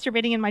you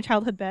masturbating in my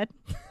childhood bed?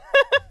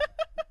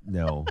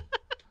 No.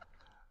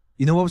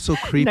 You know what was so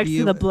creepy? Next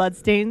to the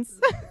bloodstains.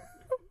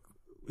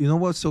 You know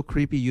what's so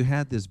creepy? You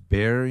had this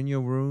bear in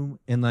your room,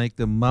 and like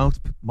the mouth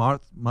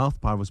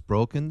part was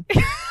broken.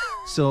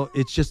 So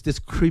it's just this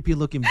creepy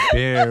looking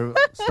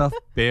stuffed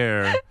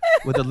bear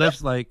with the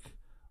lips like,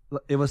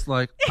 it was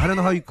like, I don't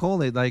know how you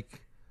call it,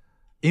 like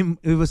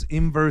it was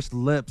inverse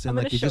lips, and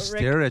like they just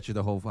stare at you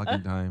the whole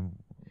fucking time.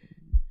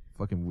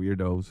 Fucking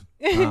weirdos.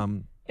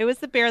 It was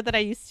the bear that I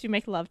used to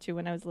make love to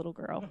when I was a little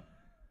girl.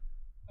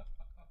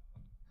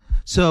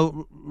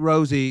 So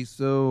Rosie,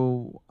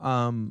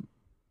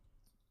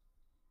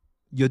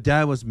 your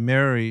dad was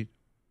married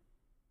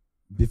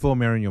before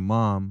marrying your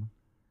mom,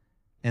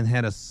 and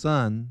had a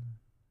son.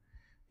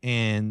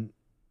 And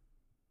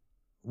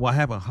what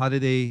happened? How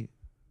did they?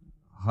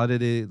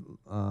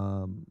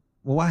 Well,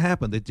 what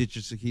happened?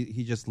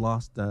 He just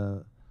lost.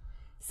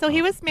 So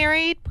he was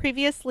married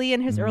previously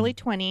in his early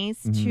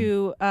 20s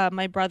to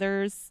my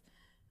brother's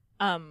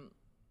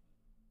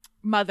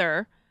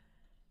mother,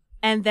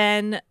 and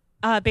then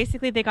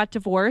basically they got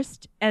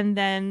divorced. And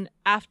then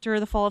after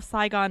the fall of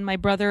Saigon, my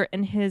brother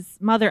and his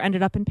mother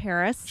ended up in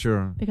Paris.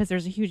 Sure. Because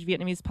there's a huge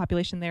Vietnamese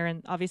population there,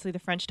 and obviously the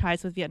French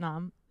ties with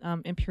Vietnam,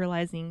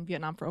 imperializing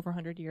Vietnam for over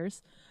 100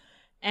 years.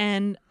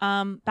 And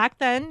back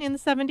then in the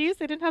 70s,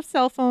 they didn't have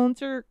cell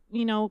phones or,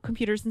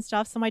 computers and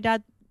stuff. So my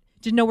dad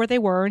didn't know where they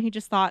were, and he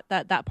just thought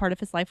that part of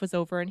his life was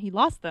over, and he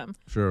lost them.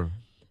 Sure.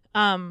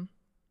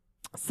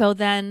 So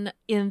then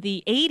in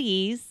the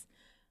 80s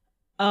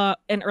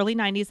and early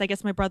 90s, I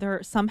guess my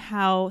brother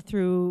somehow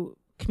through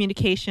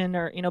communication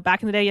or,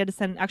 back in the day, you had to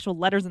send actual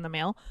letters in the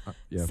mail,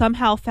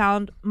 somehow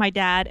found my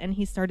dad, and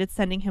he started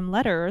sending him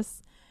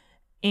letters.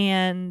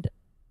 And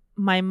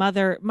my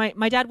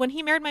dad, when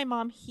he married my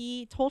mom,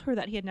 he told her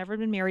that he had never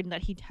been married and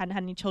that he hadn't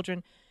had any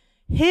children.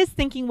 His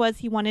thinking was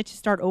he wanted to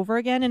start over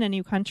again in a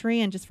new country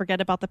and just forget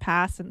about the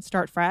past and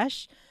start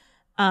fresh.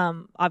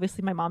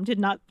 Obviously, my mom did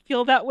not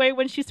feel that way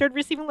when she started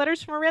receiving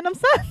letters from a random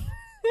son.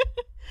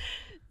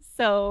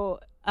 So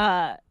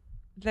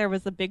there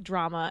was a big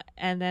drama.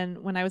 And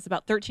then when I was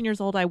about 13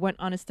 years old, I went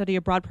on a study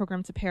abroad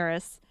program to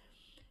Paris.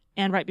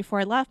 And right before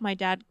I left, my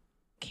dad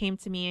came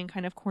to me and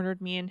kind of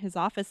cornered me in his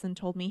office and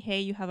told me, hey,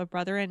 you have a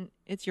brother and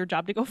it's your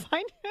job to go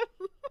find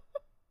him.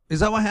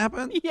 Is that what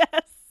happened?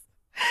 Yes.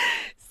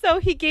 So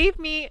he gave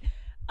me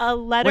a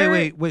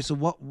letter. Wait.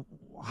 So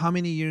how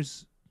many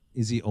years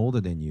is he older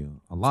than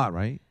you? A lot,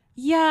 right?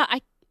 Yeah,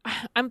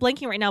 I'm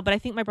blanking right now, but I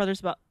think my brother's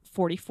about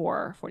 44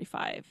 or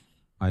 45.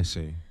 I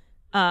see.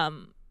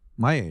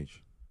 My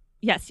age.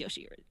 Yes,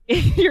 Yoshi,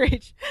 your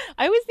age.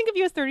 I always think of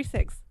you as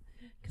 36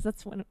 because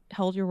that's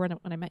how old you were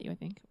when I met you, I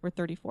think. We're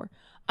 34.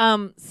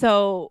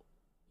 So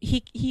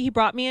he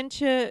brought me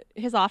into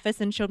his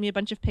office and showed me a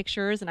bunch of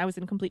pictures, and I was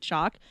in complete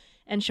shock,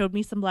 and showed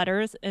me some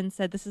letters and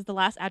said, this is the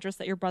last address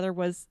that your brother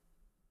was,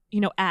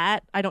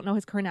 at. I don't know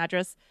his current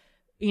address.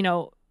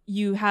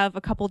 You have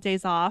a couple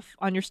days off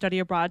on your study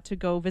abroad to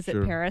go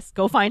visit Paris.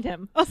 Go find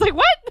him. I was like,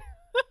 what?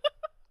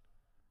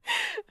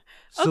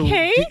 So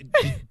Okay.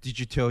 Did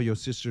you tell your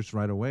sisters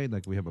right away,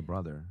 like, we have a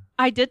brother?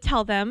 I did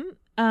tell them.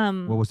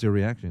 What was their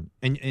reaction?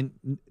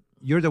 And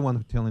you're the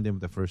one telling them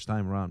the first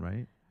time around,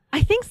 right?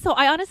 I think so.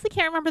 I honestly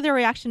can't remember their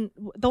reaction.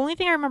 The only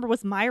thing I remember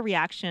was my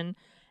reaction.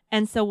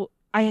 And so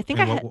I think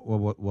And I had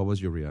what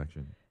was your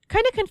reaction?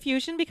 kind of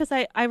confusion because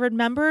I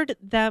remembered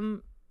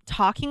them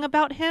talking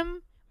about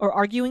him or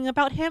arguing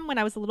about him when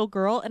I was a little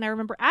girl. And I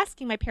remember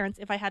asking my parents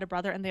if I had a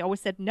brother, and they always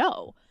said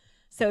no.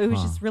 So it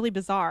was just really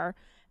bizarre.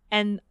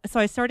 And so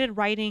I started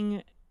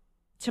writing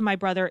to my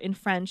brother in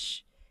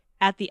French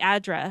at the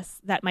address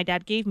that my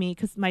dad gave me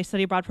because my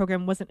study abroad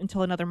program wasn't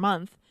until another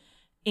month.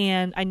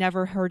 And I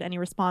never heard any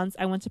response.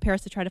 I went to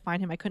Paris to try to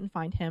find him. I couldn't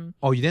find him.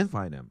 Oh, you didn't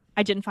find him?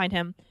 I didn't find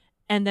him.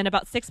 And then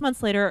about 6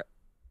 months later,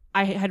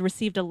 I had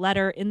received a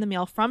letter in the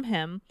mail from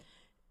him.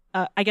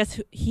 I guess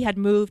he had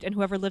moved, and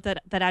whoever lived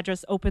at that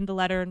address opened the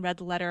letter and read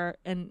the letter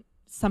and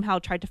somehow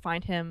tried to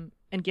find him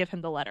and give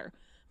him the letter.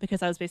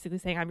 Because I was basically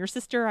saying, I'm your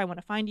sister. I want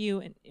to find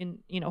you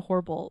in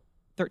horrible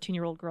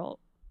 13-year-old girl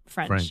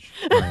French.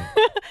 Right.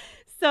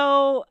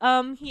 So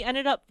he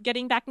ended up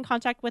getting back in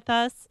contact with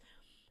us.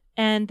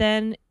 And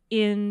then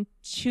in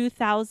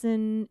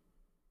 2000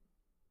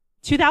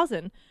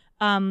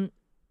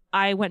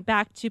 I went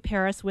back to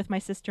Paris with my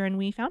sister, and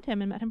we found him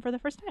and met him for the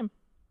first time.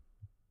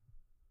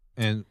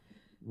 And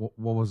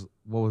what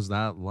was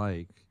that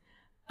like?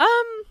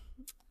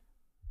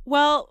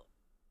 Well,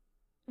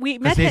 we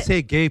met. Because they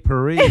say gay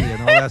parade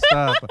and all that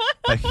stuff,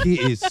 but he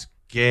is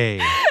gay.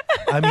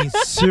 I mean,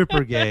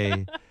 super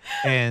gay.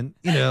 And,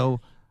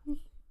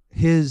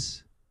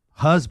 his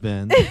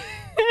husband,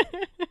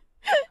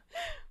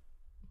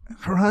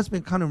 her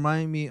husband kind of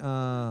reminded me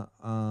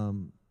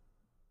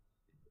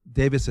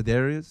David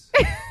Sedaris.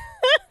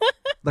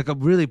 Like a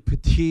really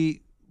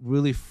petite,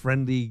 really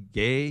friendly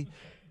gay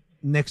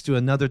next to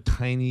another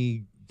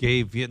tiny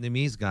gay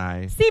Vietnamese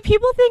guy. See,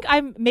 people think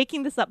I'm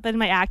making this up in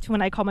my act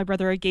when I call my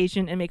brother a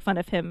Gaysian and make fun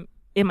of him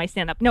in my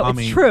stand-up. No,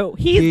 it's true.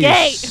 He's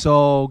gay.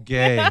 So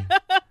gay.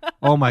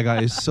 Oh my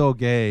God, he's so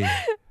gay.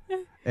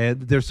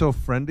 And they're so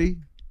friendly.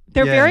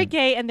 They're very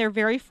gay, and they're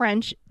very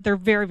French. They're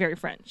very, very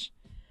French.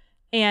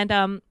 And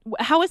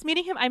how I was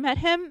meeting him, I met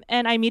him,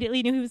 and I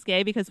immediately knew he was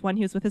gay because, one,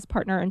 he was with his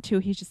partner, and two,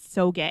 he's just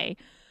so gay.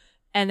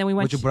 And then we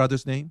went What's your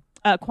brother's name?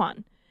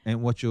 Quan.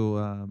 And what's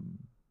your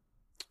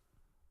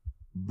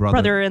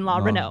brother-in-law,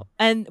 Renaud.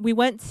 And we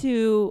went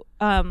to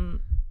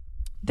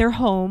their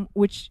home,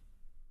 which,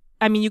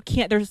 I mean, you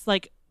can't, there's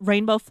like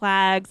rainbow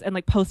flags and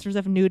like posters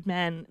of nude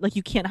men. Like,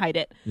 you can't hide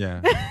it.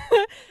 Yeah.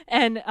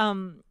 And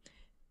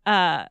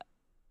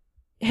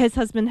his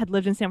husband had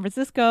lived in San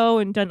Francisco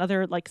and done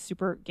other like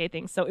super gay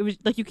things. So it was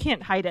like, you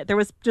can't hide it. There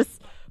was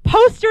just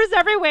posters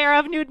everywhere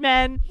of nude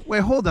men.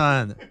 Wait, hold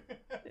on.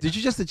 Did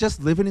you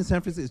just living in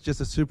San Francisco is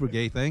just a super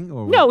gay thing?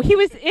 Or no, he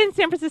was in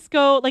San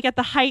Francisco like at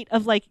the height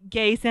of like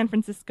gay San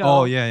Francisco.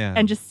 Oh, yeah.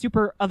 And just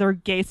super other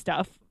gay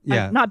stuff.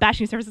 Yeah. I'm not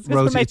bashing San Francisco. It's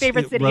one of my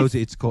favorite cities.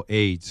 Rosie, it's called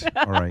AIDS.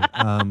 All right.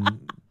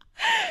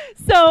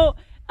 So,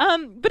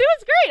 but it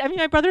was great. I mean,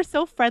 my brother's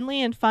so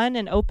friendly and fun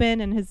and open,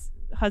 and his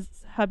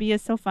hubby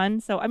is so fun.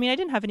 So, I mean, I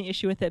didn't have any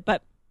issue with it,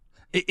 but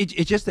it's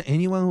just that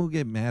anyone who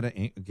get mad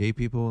at gay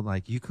people,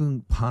 like, you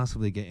couldn't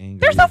possibly get angry.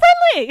 they're so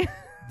friendly.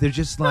 They're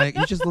just like,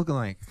 you're just looking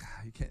like,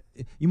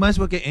 you might as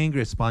well get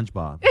angry at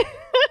SpongeBob.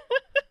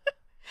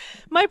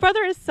 My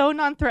brother is so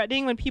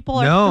non-threatening when people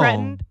are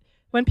threatened.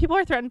 When people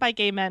are threatened by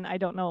gay men, I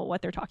don't know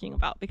what they're talking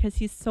about because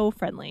he's so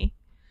friendly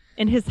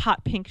in his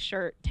hot pink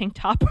shirt, tank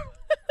top.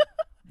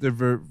 They're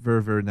very,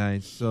 very, very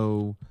nice.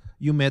 So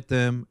you met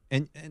them,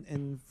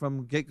 and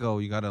from get-go,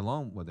 you got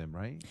along with them,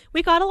 right?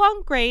 We got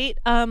along great.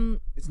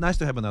 It's nice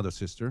to have another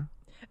sister.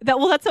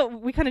 That's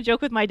what we kind of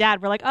joke with my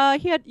dad. We're like,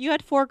 you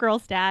had 4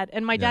 girls, Dad.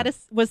 And my dad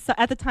was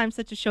at the time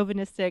such a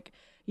chauvinistic,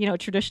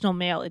 traditional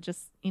male. It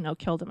just,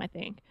 killed him, I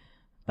think.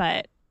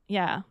 But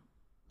yeah.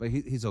 But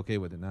he's okay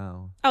with it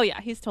now. Oh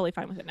yeah, he's totally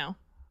fine with it now.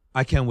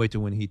 I can't wait to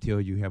when he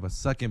tells you have a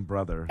second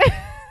brother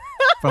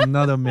from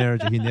another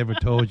marriage that he never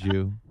told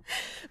you.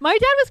 My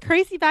dad was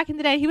crazy back in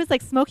the day. He was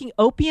like smoking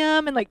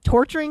opium and like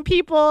torturing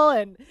people,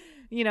 and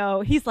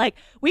he's like,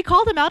 we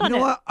called him out on it.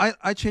 You know what?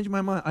 I changed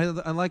my mind.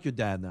 I like your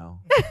dad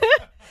now.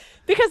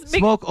 Because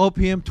smoke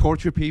opium,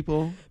 torture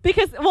people.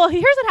 Because here's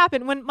what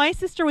happened. When my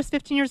sister was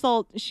 15 years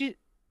old,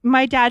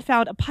 my dad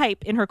found a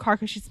pipe in her car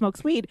because she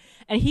smokes weed,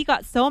 and he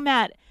got so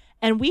mad.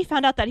 And we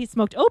found out that he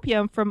smoked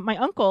opium from my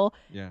uncle.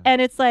 Yeah. And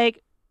it's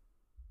like,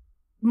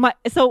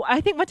 so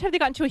I think one time they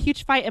got into a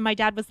huge fight, and my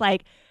dad was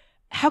like,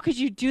 how could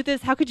you do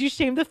this? How could you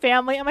shame the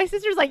family? And my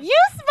sister's like, you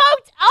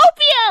smoked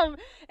opium!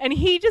 And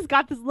he just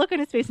got this look on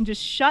his face and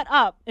just shut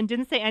up and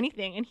didn't say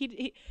anything. And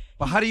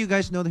But how do you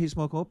guys know that he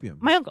smoked opium?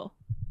 My uncle.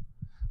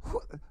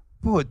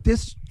 Boy,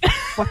 this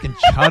fucking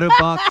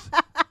chatterbox,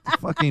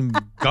 fucking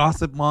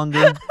gossip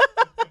monger.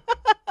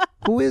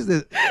 Who is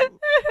this?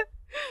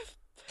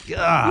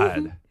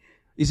 God.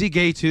 Is he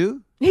gay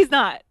too? He's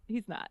not.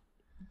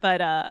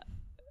 But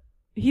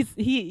he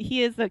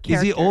is a character.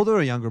 Is he older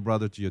or younger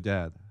brother to your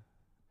dad?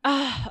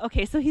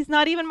 Okay, so he's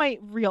not even my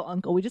real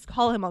uncle. We just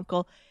call him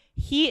uncle.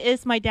 He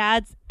is my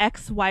dad's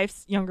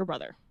ex-wife's younger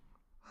brother.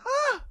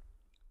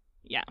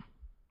 Yeah,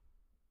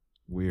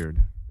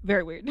 Weird.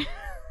 very weird.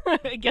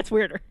 It gets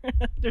weirder.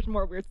 There's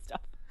more weird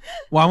stuff.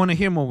 Well, I want to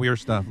hear more weird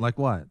stuff. Like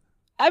what?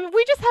 I mean,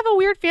 we just have a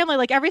weird family.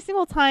 Like every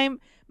single time,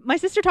 my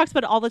sister talks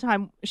about it all the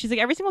time. She's like,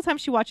 every single time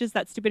she watches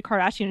that stupid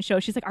Kardashian show,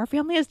 she's like, our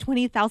family is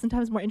 20,000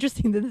 times more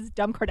interesting than this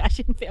dumb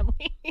Kardashian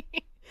family.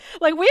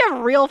 Like we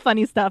have real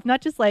funny stuff,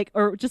 not just like,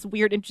 or just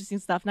weird, interesting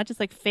stuff, not just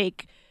like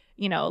fake,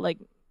 you know, like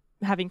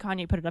having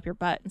Kanye put it up your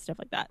butt and stuff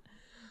like that.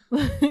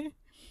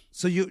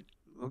 So you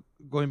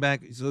going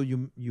back. So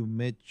you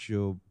met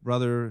your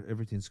brother.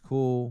 Everything's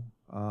cool.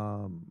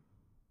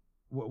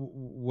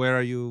 Where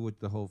are you with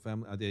the whole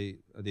family?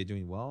 Are they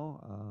doing well?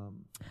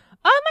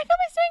 My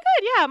family's doing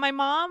good. Yeah, my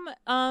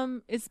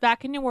mom is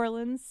back in New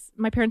Orleans.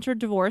 My parents are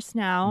divorced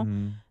now,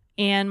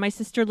 and my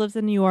sister lives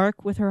in New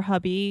York with her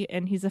hubby,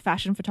 and he's a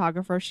fashion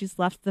photographer. She's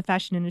left the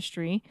fashion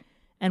industry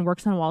and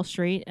works on Wall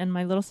Street. And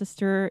my little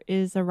sister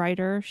is a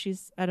writer.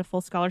 She's at a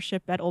full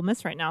scholarship at Ole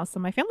Miss right now. So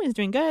my family is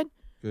doing good.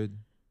 Good.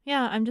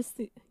 Yeah, I'm just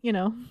the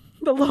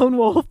lone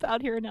wolf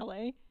out here in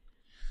LA.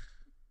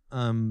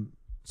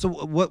 So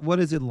what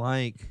is it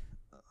like?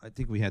 I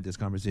think we had this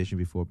conversation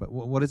before, but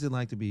what is it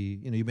like to be?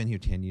 You've been here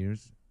 10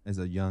 years as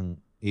a young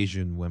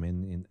Asian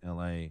woman in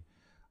LA.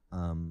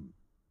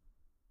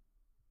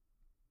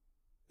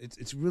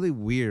 It's really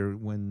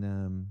weird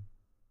when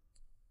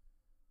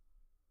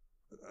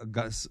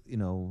guys,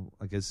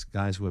 I guess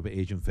guys who have an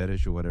Asian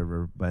fetish or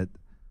whatever. But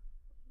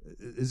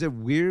is it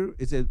weird?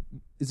 Is it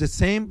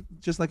same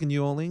just like in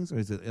New Orleans, or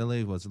is it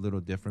LA was a little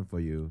different for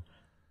you?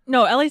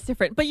 No, LA's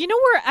different. But you know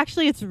where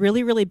actually it's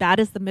really, really bad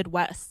is the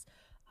Midwest.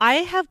 I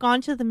have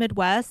gone to the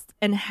Midwest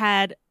and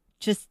had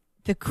just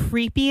the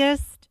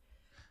creepiest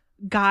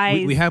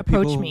guys we have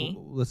approach people me.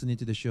 Listening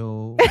to the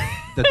show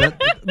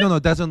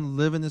that doesn't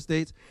live in the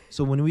States.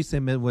 So when we say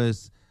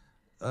Midwest,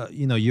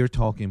 you're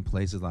talking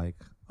places like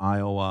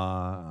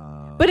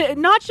Iowa. But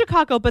not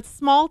Chicago, but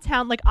small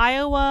town like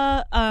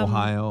Iowa,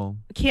 Ohio,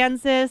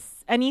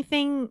 Kansas,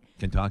 anything.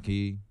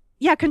 Kentucky.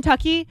 Yeah,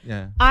 Kentucky.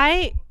 Yeah.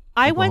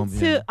 I went Oklahoma,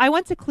 to yeah. I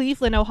went to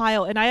Cleveland,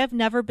 Ohio, and I have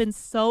never been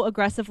so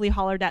aggressively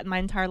hollered at in my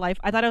entire life.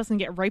 I thought I was gonna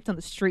get raped on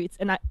the streets,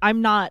 and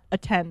I'm not a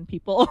 10,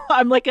 people.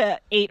 I'm like a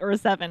 8 or a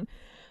 7,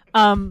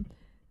 low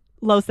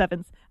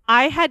 7s.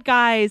 I had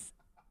guys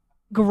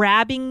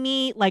grabbing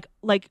me, like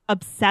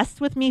obsessed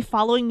with me,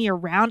 following me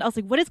around. I was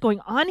like, "What is going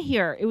on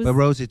here?" It was. But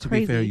Rosie, to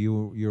crazy. be fair,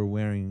 you're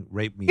wearing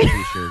 "Rape Me"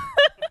 T-shirt.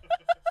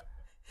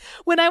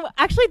 When I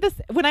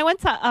went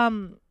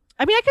to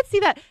I could see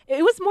that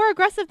it was more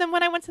aggressive than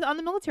when I went on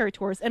the military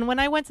tours. And when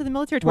I went to the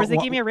military tours, they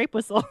gave me a rape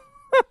whistle.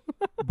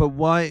 But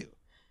why?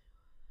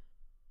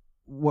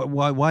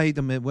 Why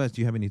the Midwest?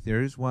 Do you have any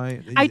theories?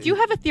 Why? I do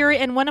have a theory,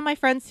 and one of my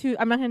friends who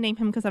I'm not going to name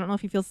him because I don't know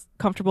if he feels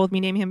comfortable with me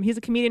naming him. He's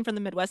a comedian from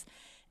the Midwest,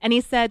 and he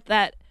said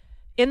that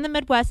in the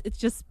Midwest, it's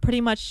just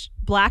pretty much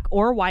black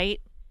or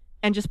white,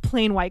 and just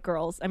plain white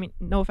girls. I mean,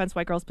 no offense,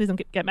 white girls, please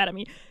don't get mad at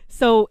me.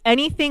 So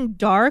anything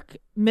dark,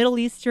 Middle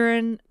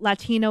Eastern,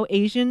 Latino,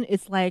 Asian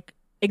is like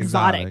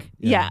exotic.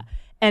 Yeah.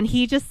 And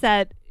he just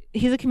said,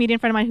 he's a comedian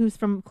friend of mine who's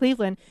from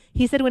Cleveland.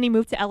 He said when he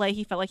moved to LA,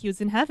 he felt like he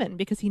was in heaven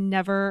because he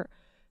never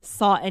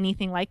saw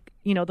anything like,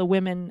 the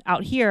women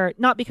out here.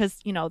 Not because,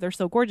 they're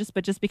so gorgeous,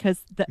 but just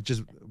because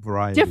just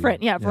variety.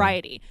 Different. Yeah,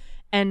 variety.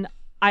 And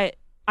I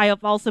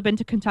have also been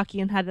to Kentucky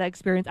and had that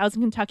experience. I was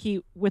in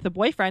Kentucky with a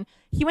boyfriend.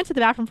 He went to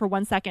the bathroom for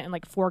 1 second and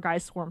like 4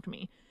 guys swarmed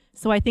me.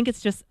 So I think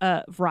it's just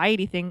a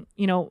variety thing.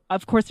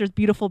 Of course, there's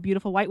beautiful,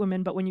 beautiful white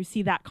women, but when you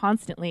see that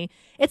constantly,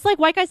 it's like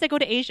white guys that go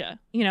to Asia,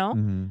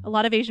 A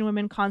lot of Asian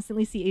women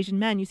constantly see Asian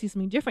men. You see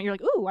something different. You're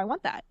like, ooh, I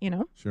want that,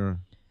 Sure.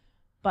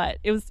 But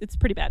it's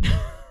pretty bad.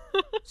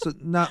 So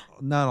not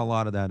a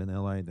lot of that in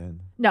LA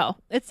then. No,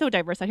 it's so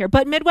diverse out here.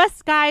 But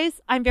Midwest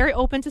guys, I'm very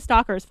open to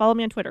stalkers. Follow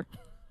me on Twitter.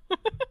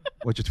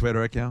 What's your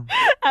Twitter account?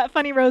 At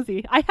Funny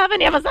Rosie. I have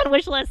an Amazon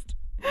wish list.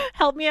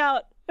 Help me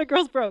out. The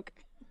girl's broke.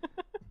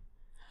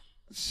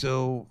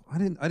 So I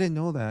didn't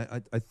know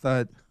that. I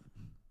thought,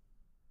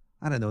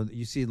 I don't know.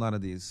 You see a lot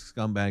of these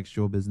scumbag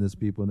show business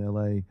people in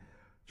LA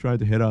trying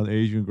to hit on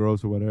Asian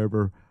girls or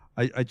whatever.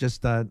 I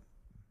just thought.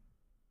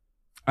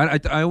 I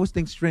always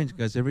think strange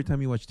because every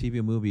time you watch TV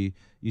or movie,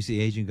 you see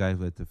Asian guys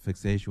with the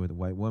fixation with a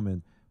white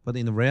woman, but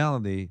in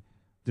reality,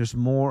 there's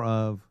more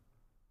of,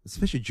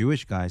 especially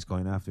Jewish guys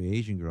going after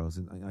Asian girls,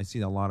 and I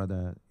see a lot of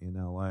that in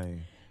LA.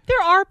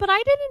 There are, but I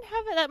didn't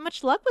have that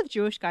much luck with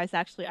Jewish guys,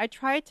 actually. I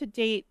tried to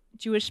date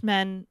Jewish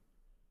men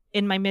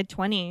in my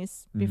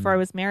mid-20s before I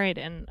was married,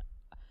 and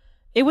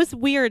it was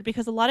weird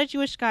because a lot of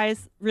Jewish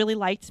guys really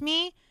liked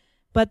me,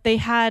 but they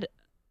had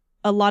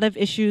a lot of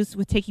issues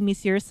with taking me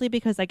seriously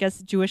because I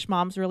guess Jewish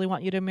moms really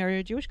want you to marry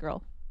a Jewish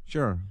girl.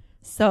 Sure.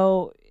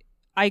 So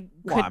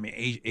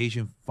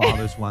Asian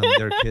fathers want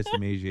their kids to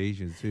marry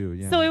Asians too.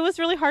 Yeah. So it was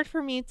really hard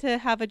for me to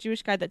have a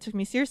Jewish guy that took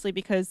me seriously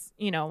because,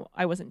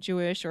 I wasn't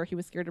Jewish or he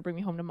was scared to bring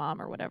me home to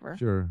mom or whatever.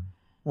 Sure.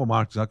 Well,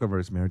 Mark Zuckerberg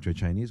is married to a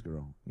Chinese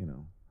girl,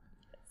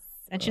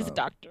 And she's a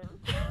doctor.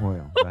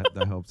 Well,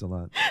 that helps a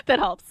lot. That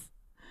helps.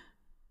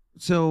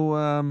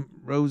 So,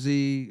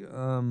 Rosie,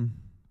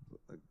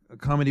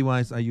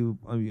 comedy-wise, are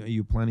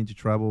you planning to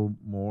travel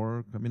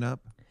more coming up?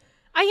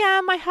 I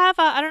am. I have.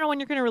 I don't know when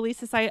you're going to release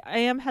this. I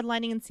am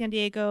headlining in San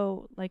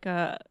Diego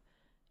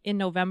in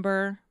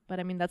November, but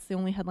I mean that's the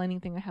only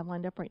headlining thing I have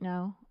lined up right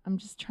now. I'm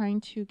just trying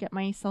to get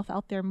myself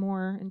out there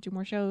more and do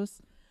more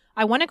shows.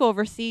 I want to go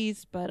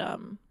overseas, but I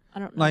don't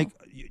know. Like,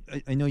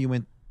 I know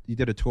you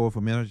did a tour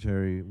for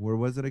military. Where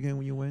was it again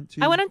when you went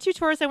to? I went on 2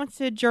 tours. I went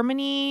to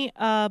Germany,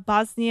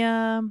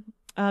 Bosnia,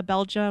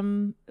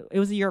 Belgium. It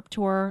was a Europe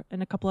tour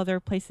and a couple other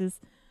places.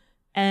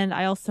 And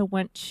I also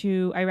went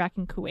to Iraq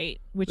and Kuwait,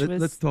 which was...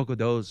 Let's talk of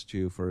those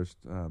two first.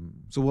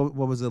 So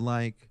what was it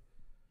like,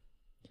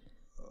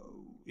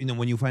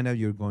 when you find out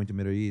you're going to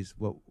Middle East,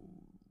 what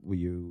were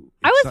you...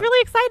 I was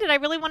really excited. I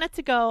really wanted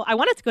to go. I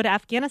wanted to go to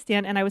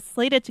Afghanistan, and I was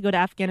slated to go to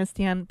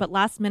Afghanistan, but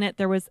last minute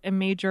there was a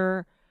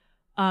major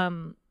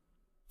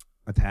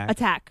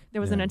attack. There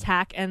was an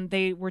attack, and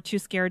they were too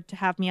scared to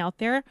have me out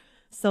there,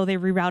 so they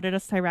rerouted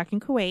us to Iraq and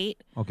Kuwait.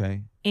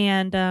 Okay.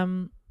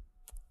 And...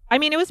 I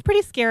mean, it was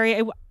pretty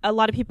scary. A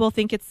lot of people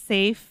think it's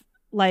safe.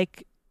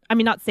 Like, I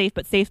mean, not safe,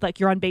 but safe.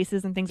 Like, you're on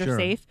bases and things are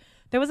safe.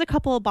 There was a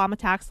couple of bomb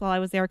attacks while I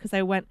was there because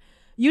I went.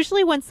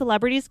 Usually, when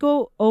celebrities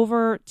go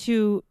over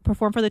to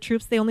perform for the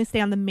troops, they only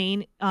stay on the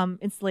main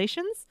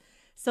installations.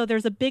 So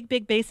there's a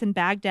big base in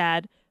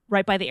Baghdad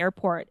right by the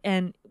airport.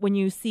 And when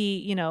you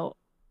see,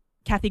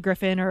 Kathy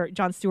Griffin or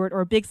Jon Stewart or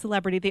a big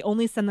celebrity, they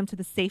only send them to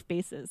the safe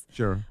bases.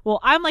 Sure.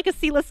 Well, I'm like a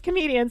C-list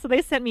comedian, so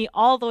they sent me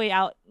all the way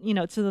out,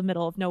 to the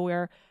middle of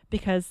nowhere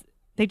because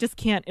they just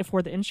can't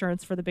afford the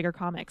insurance for the bigger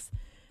comics.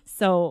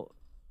 So,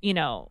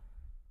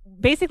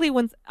 basically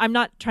when I'm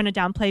not trying to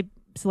downplay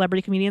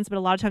celebrity comedians, but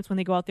a lot of times when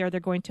they go out there, they're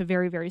going to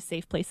very, very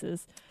safe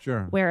places.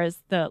 Sure.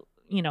 Whereas the,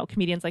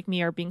 comedians like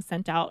me are being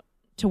sent out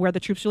to where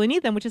the troops really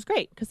need them, which is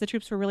great because the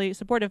troops were really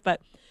supportive.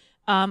 But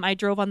I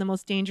drove on the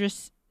most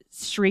dangerous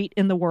street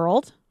in the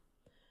world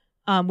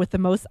with the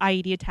most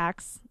IED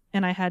attacks,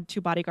 and I had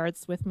 2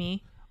 bodyguards with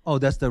me. Oh,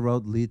 that's the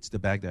road leads to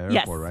Baghdad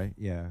Airport, right?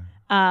 Yeah.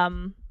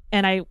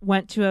 And I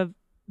went to a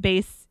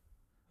base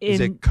in... Is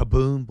it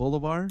Kaboom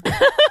Boulevard?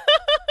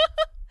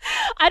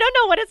 I don't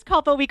know what it's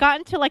called, but we got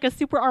into like a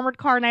super armored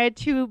car, and I had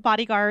 2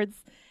 bodyguards.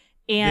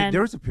 And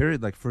there was a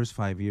period like first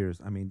 5 years.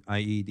 I mean,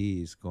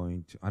 IED is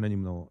going to... I don't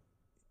even know...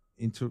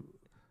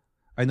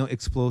 I know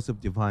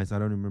explosive device. I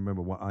don't even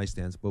remember what I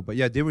stands for. But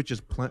yeah, they were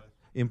just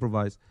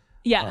improvised.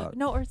 Yeah.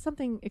 Or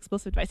something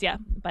explosive device. Yeah.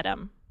 But...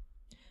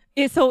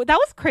 so that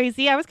was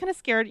crazy. I was kind of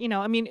scared.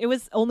 I mean, it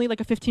was only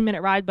like a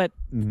 15-minute ride, but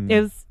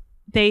it was...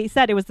 They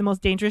said it was the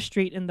most dangerous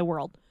street in the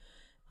world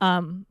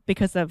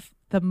because of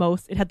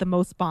it had the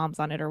most bombs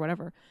on it or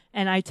whatever.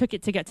 And I took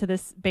it to get to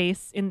this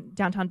base in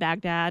downtown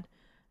Baghdad.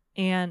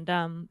 And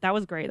that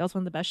was great. That was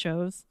one of the best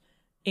shows.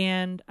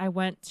 And I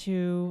went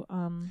to...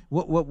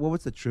 What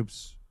was the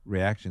troops'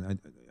 reaction?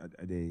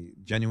 Are they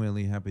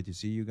genuinely happy to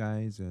see you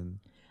guys? And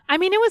I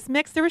mean, it was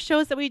mixed. There were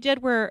shows that we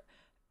did where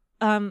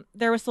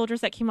there were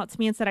soldiers that came up to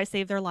me and said I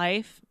saved their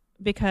life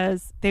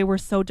because they were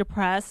so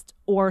depressed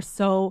or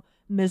so...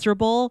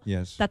 miserable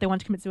that they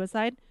wanted to commit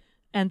suicide,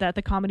 and that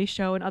the comedy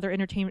show and other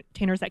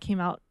entertainers that came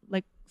out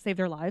like saved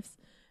their lives.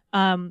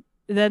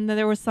 Then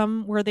there was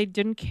some where they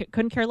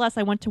couldn't care less.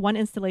 I went to one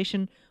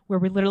installation where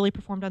we literally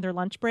performed on their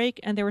lunch break,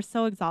 and they were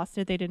so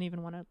exhausted they didn't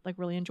even want to like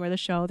really enjoy the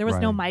show. There was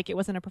no mic; it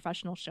wasn't a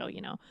professional show,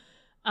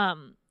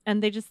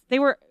 And they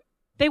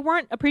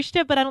weren't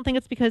appreciative, but I don't think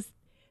it's because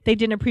they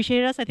didn't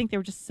appreciate us. I think they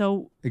were just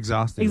so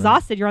exhausted.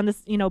 Right? You're on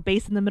this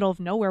base in the middle of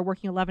nowhere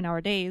working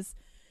 11-hour days.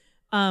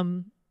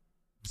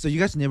 So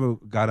you guys never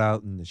got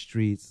out in the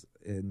streets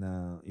and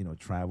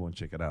travel and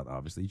check it out.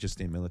 Obviously, you just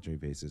stay in military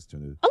bases to a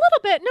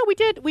little bit. No, we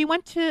did. We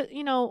went to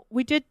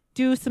we did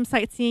do some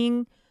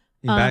sightseeing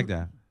in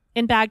Baghdad.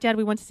 In Baghdad,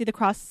 we went to see the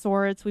crossed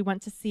swords. We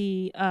went to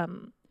see.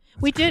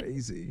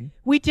 Crazy.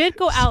 We did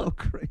go out. So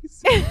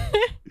crazy.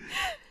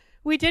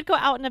 We did go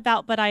out and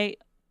about, but I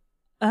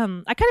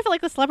kind of felt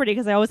like a celebrity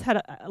because I always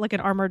had an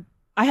armored.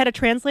 I had a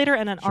translator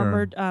and an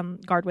armored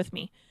guard with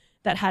me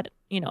that had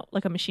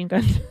like a machine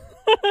gun.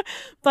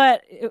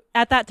 But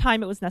at that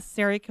time, it was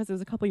necessary because it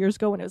was a couple years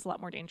ago when it was a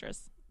lot more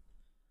dangerous.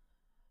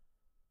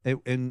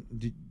 And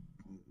did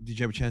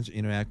you have a chance to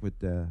interact with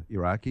the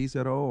Iraqis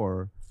at all?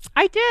 Or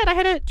I did. I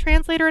had a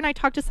translator and I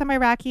talked to some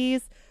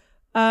Iraqis.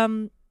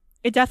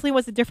 It definitely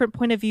was a different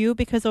point of view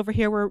because over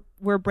here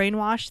we're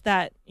brainwashed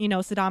that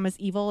Saddam is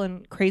evil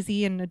and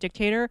crazy and a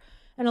dictator,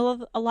 and a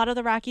lot of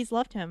the Iraqis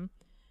loved him,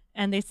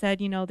 and they said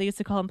they used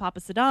to call him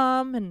Papa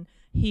Saddam, and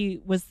he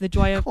was the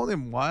joy of. Call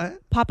him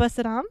what? Papa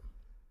Saddam.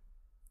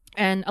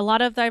 And a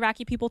lot of the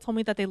Iraqi people told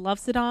me that they love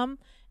Saddam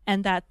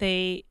and that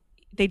they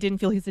didn't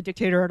feel he's a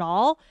dictator at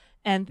all,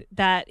 and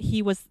that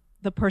he was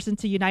the person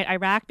to unite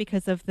Iraq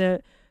because of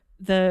the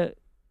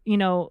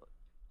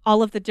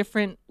all of the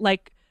different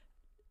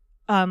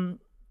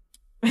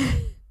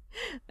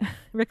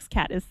Rick's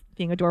cat is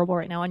being adorable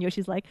right now on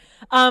Yoshi's leg.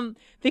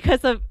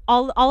 Because of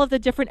all of the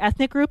different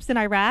ethnic groups in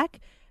Iraq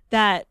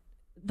that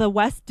the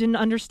West didn't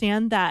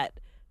understand that.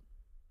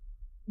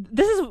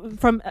 This is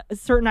from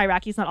certain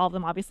Iraqis, not all of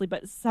them, obviously,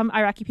 but some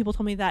Iraqi people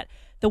told me that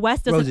the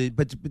West doesn't... Rosie,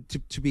 but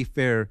to be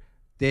fair,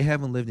 they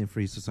haven't lived in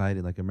free society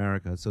like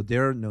America, so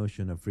their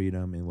notion of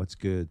freedom and what's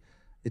good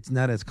it's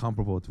not as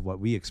comparable to what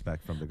we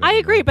expect from the I government.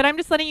 agree, but I'm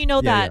just letting you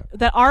know Yeah,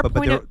 that our But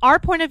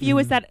point of view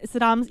is that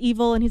Saddam's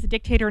evil and he's a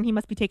dictator and he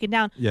must be taken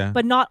down. Yeah.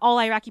 But not all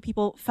Iraqi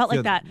people felt like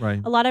Feel that.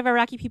 right. A lot of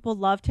Iraqi people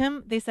loved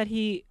him. They said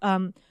he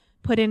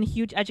put in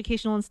huge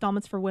educational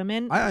installments for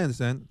women. I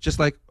understand. Just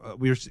like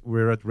we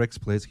were at Rick's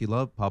place, he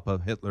loved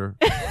Papa Hitler.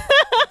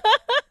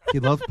 He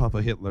loved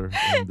Papa Hitler,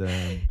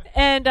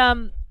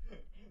 And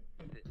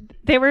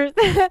they were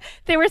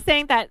they were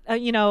saying that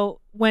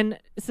when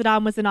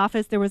Saddam was in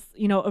office, there was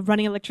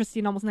running electricity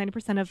in almost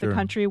 90% of Sure. the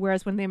country,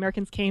 whereas when the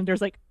Americans came,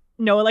 there's like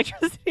no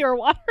electricity or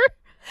water.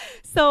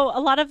 So a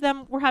lot of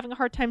them were having a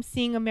hard time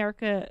seeing the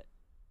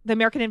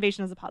American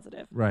invasion as a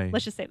positive. right.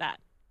 Let's just say that.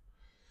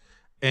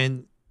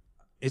 And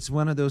it's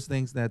one of those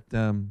things that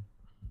I'm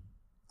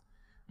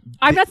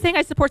They- not saying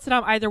I support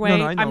Saddam either way.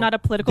 No, I know. I'm not a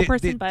political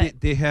person,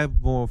 but they have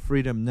more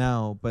freedom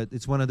now. But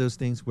it's one of those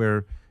things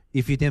where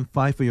if you didn't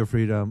fight for your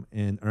freedom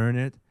and earn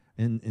it,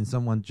 and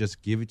someone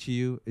just give it to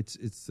you, it's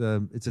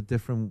a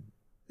different.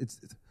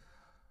 It's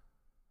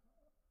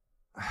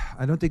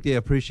I don't think they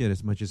appreciate it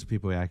as much as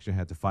people actually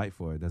had to fight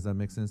for it. Does that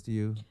make sense to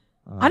you?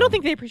 I don't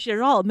think they appreciate it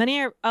at all.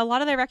 A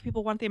lot of the Iraqi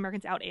people want the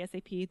Americans out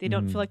ASAP. They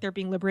don't feel like they're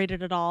being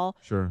liberated at all.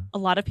 Sure. A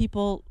lot of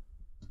people,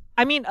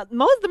 the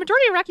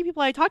majority of Iraqi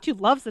people I talked to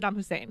love Saddam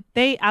Hussein.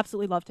 They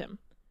absolutely loved him.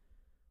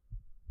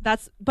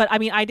 But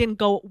I didn't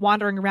go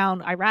wandering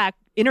around Iraq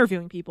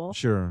interviewing people.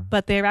 Sure.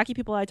 But the Iraqi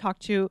people I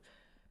talked to,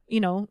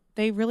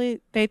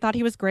 they thought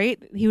he was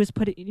great. He was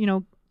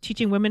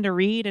teaching women to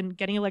read and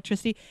getting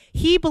electricity.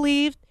 He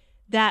believed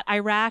that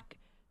Iraq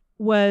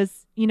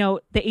was,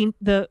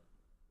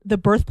 the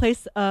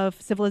birthplace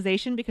of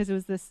civilization because it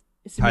was this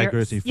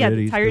Tigris, the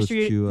Euphrates, those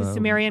two, the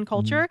Sumerian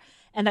culture,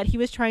 and that he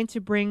was trying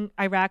to bring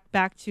Iraq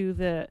back to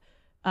the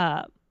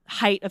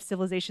height of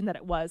civilization that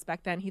it was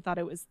back then. He thought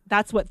it was.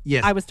 That's what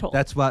Yes, I was told.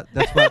 That's what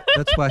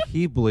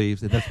he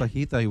believes, and that's what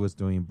he thought he was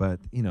doing. But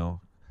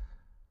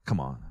come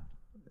on.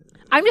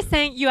 I'm just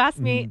saying. You asked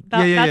me.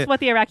 That's what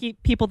the Iraqi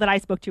people that I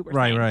spoke to were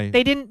saying. Right.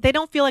 They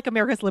don't feel like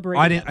America's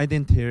liberated. I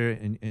didn't tear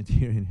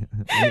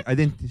I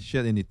didn't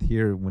shed any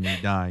tear when he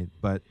died,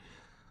 but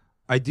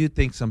I do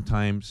think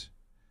sometimes,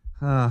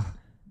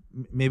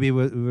 maybe it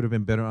would have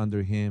been better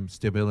under him,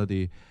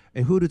 stability.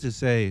 And who to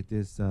say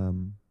this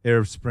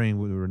Arab Spring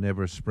would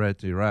never spread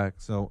to Iraq?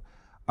 So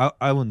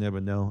I will never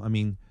know. I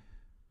mean,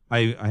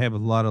 I have a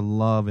lot of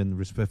love and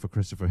respect for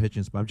Christopher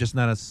Hitchens, but I'm just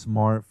not as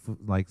smart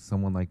like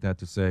someone like that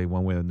to say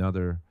one way or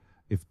another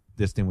if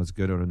this thing was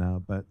good or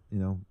not. But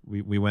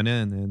we went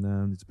in,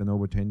 and it's been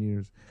over 10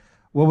 years.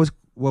 What was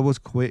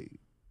Kuwait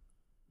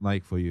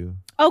like for you?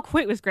 Oh,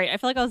 Kuwait was great. I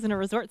feel like I was in a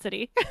resort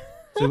city.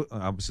 So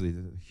obviously,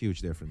 a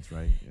huge difference,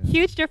 right? Yeah.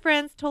 Huge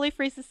difference. Totally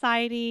free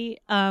society.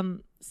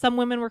 Some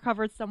women were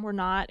covered, some were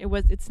not.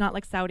 It's not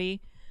like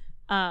Saudi.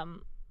 I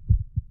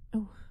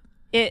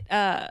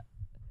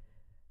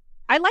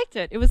liked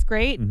it. It was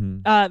great.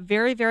 Mm-hmm.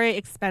 Very, very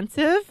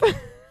expensive.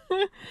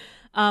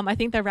 I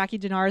think the Iraqi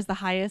dinar is the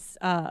highest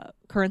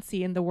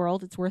currency in the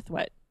world. It's worth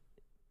what?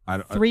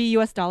 $3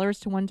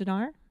 to $1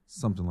 dinar?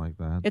 Something like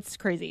that. It's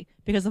crazy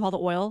because of all the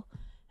oil.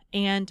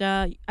 And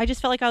I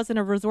just felt like I was in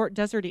a resort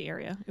deserty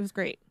area. It was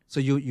great. So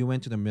you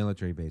went to the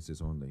military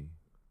bases only?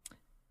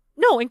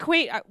 No, in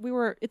Kuwait,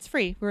 it's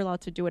free. We were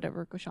allowed to do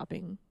whatever, go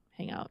shopping,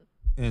 hang out.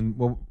 And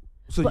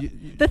so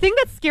the thing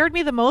that scared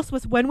me the most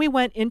was when we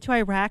went into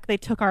Iraq, they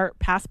took our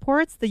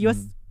passports. The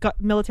U.S.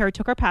 military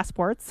took our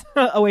passports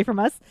away from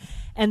us.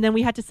 And then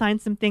we had to sign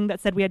something that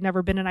said we had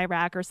never been in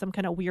Iraq or some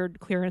kind of weird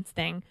clearance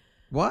thing.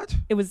 What?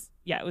 It was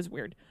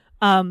weird.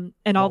 And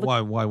all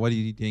why? What do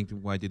you think?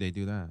 Why did they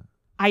do that?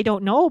 I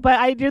don't know, but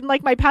I didn't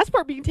like my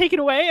passport being taken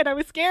away, and I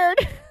was scared.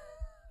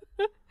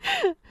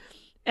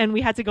 And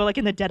we had to go like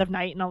in the dead of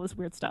night and all this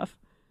weird stuff.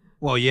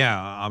 Well, yeah,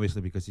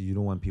 obviously because you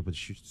don't want people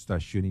to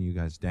start shooting you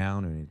guys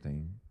down or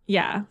anything.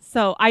 Yeah,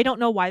 so I don't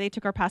know why they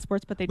took our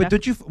passports, but they. But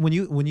don't you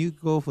when you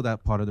go for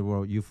that part of the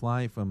world, you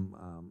fly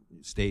from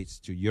States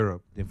to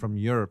Europe. Then from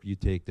Europe, you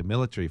take the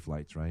military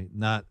flights, right?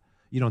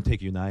 You don't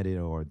take United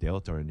or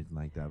Delta or anything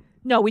like that.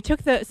 No, we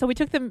took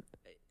the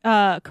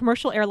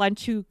commercial airline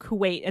to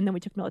Kuwait, and then we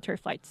took military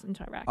flights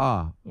into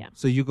Iraq. Yeah.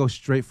 So you go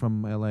straight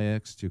from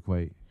LAX to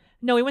Kuwait.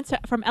 No, we went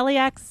from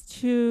LAX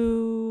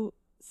to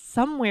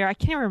somewhere I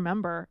can't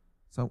remember.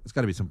 So it's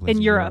got to be someplace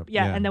in Europe,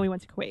 yeah, and then we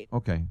went to Kuwait.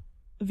 Okay.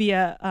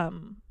 Via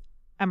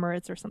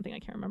Emirates or something, I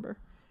can't remember.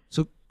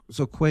 So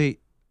Kuwait,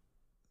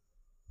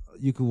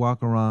 you could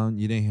walk around.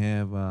 You didn't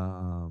have.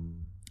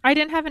 I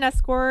didn't have an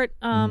escort.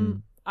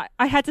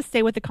 I had to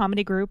stay with the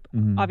comedy group,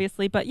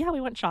 obviously, but yeah, we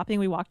went shopping.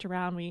 We walked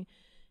around. We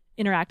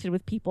interacted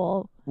with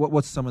people.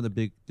 What's some of the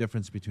big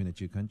difference between the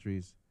two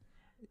countries?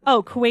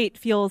 Oh, Kuwait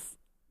feels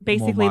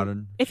basically more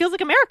modern. It feels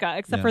like America,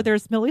 except for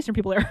there's Middle Eastern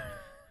people there.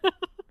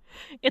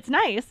 It's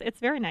nice. It's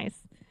very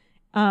nice.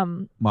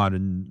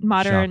 Modern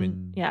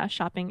shopping. Yeah,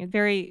 shopping.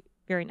 Very,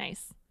 very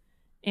nice.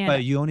 And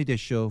but you only did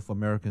show for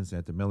Americans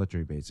at the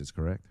military bases,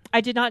 correct?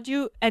 I did not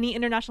do any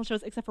international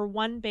shows except for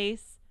one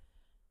base.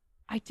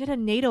 I did a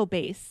NATO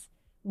base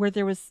where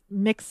there was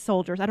mixed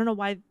soldiers. I don't know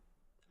why.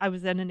 I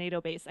was in a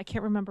NATO base. I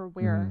can't remember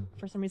where. Mm.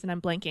 For some reason,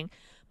 I'm blanking.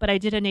 But I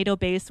did a NATO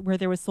base where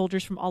there was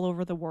soldiers from all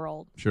over the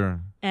world.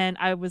 Sure. And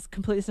I was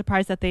completely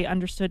surprised that they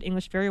understood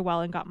English very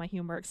well and got my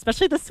humor,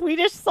 especially the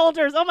Swedish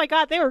soldiers. Oh my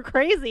God, they were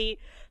crazy.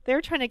 They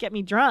were trying to get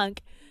me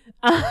drunk.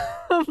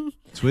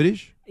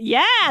 Swedish?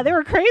 Yeah, they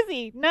were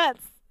crazy.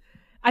 Nuts.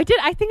 I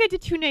think I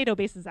did 2 NATO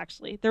bases,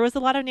 actually. There was a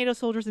lot of NATO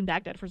soldiers in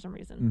Baghdad for some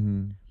reason.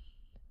 Mm-hmm.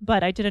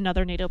 But I did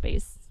another NATO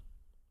base.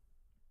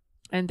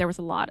 And there was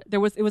a lot. It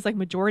was like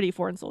majority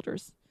foreign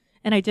soldiers.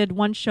 And I did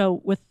one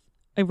show with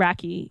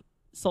Iraqi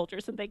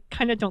soldiers, and they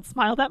kind of don't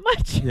smile that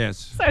much. Yes.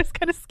 So I was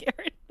kind of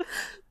scared.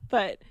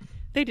 But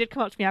they did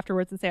come up to me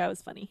afterwards and say I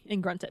was funny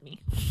and grunt at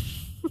me.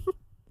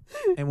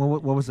 And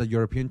what was the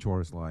European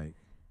tours like?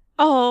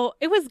 Oh,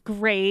 it was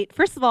great.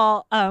 First of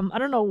all, I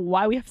don't know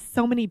why we have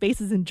so many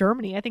bases in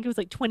Germany. I think it was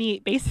like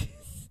 28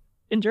 bases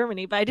in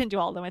Germany, but I didn't do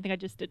all of them. I think I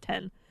just did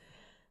 10.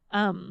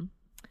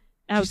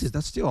 Jesus,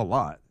 that's still a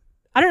lot.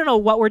 I don't know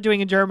what we're doing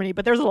in Germany,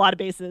 but there's a lot of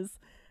bases.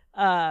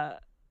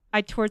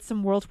 I toured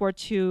some World War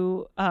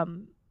II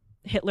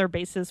Hitler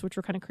bases, which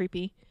were kind of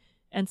creepy,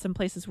 and some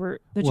places where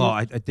the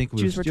I think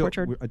Jews were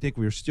tortured. I think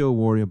we're still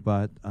worried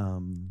about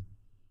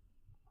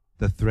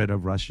the threat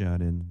of Russia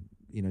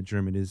and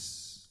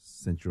Germany's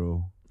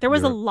central. There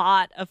was a Europe.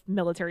 lot of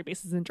military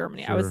bases in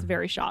Germany. I was Sure.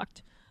 very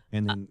shocked.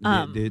 And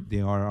then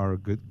they are our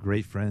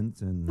great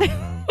friends, and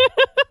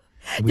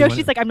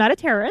Yoshi's like, I'm not a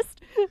terrorist.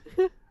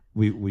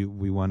 we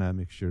want to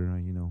make sure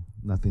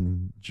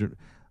nothing.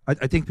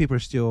 I think people are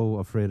still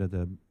afraid of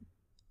the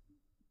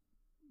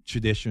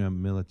traditional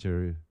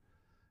military.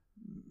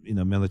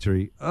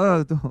 Military.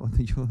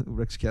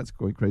 Rex Cat's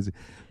going crazy.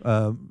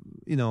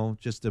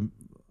 Just the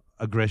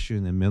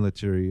aggression and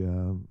military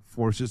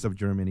forces of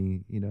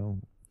Germany.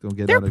 Don't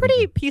get. They're out of pretty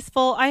control.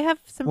 peaceful. I have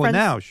some Well, friends.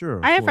 now, sure.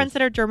 of I have course. friends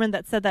that are German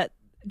that said that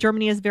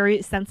Germany is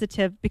very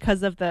sensitive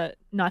because of the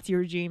Nazi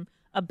regime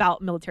about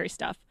military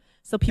stuff.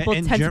 So people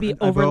And tend to be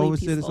German- overly I always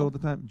peaceful. say this all the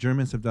time.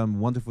 Germans have done a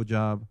wonderful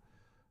job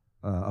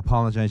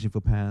apologizing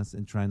for past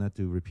and trying not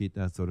to repeat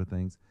that sort of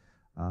things.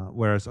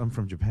 Whereas I'm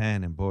from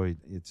Japan, and boy,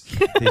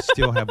 they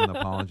still haven't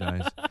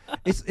apologized.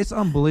 It's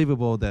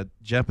unbelievable that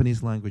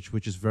Japanese language,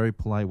 which is very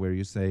polite, where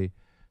you say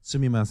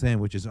sumimasen,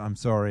 which is I'm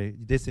sorry.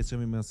 They say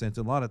sumimasen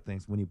to a lot of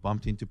things when you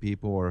bumped into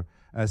people or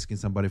asking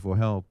somebody for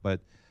help,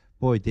 but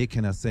boy, they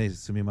cannot say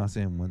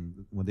sumimasen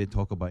when they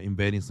talk about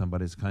invading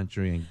somebody's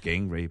country and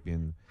gang rape.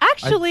 And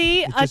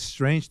Actually, it's just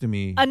strange to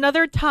me.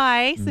 another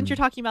tie, since you're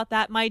talking about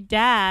that, my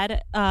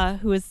dad,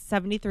 who is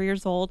 73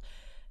 years old,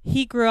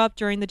 he grew up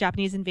during the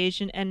Japanese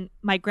invasion, and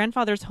my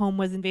grandfather's home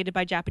was invaded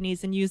by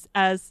Japanese and used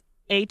as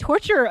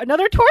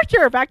another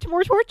torture, back to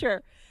more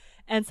torture.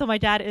 And so my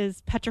dad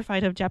is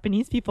petrified of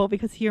Japanese people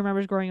because he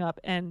remembers growing up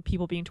and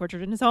people being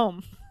tortured in his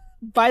home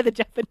by the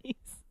Japanese.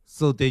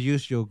 So they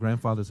used your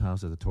grandfather's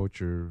house as a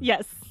torture.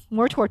 Yes,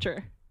 more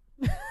torture.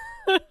 There's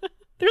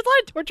a lot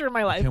of torture in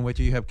my I life. can't wait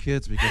till you have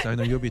kids because I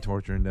know you'll be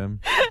torturing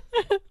them.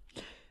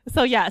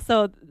 So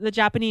the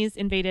Japanese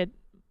invaded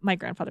my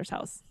grandfather's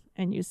house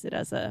and used it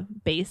as a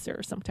base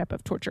or some type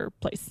of torture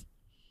place.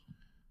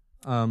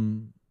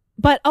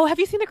 But have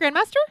you seen The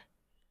Grandmaster?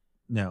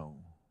 No.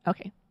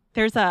 Okay.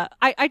 There's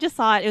I just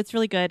saw it. It's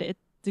really good. It's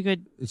a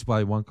good. It's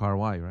by Wong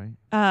Kar-wai, right?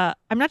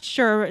 I'm not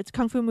sure. It's a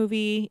kung fu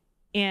movie,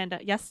 and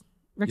yes,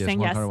 Rick's saying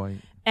Wong yes. Kar-wai.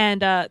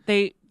 And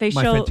they My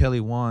show. friend Telly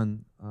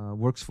Wan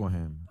works for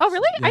him. Oh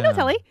really? I know Yeah.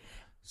 Telly.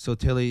 So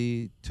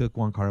Telly took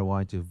Wong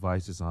Kar-wai to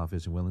Vice's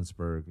office in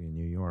Williamsburg in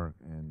New York,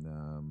 and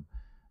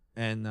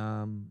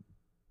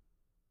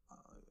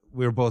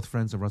we were both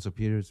friends of Russell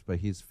Peters, but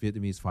his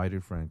Vietnamese fighter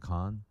friend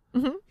Khan.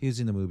 Mm-hmm. He's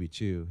in the movie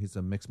too. He's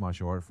a mixed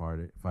martial art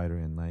fighter,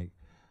 and like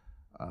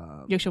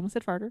Yoshi almost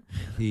said farter.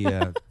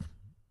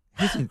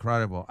 he's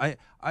incredible. I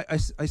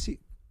see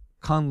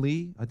Con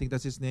Lee. I think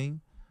that's his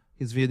name.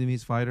 His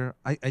Vietnamese fighter.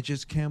 I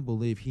just can't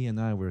believe he and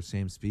I were the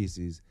same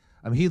species.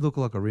 I mean, he looked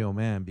like a real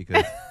man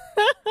because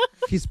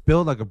he's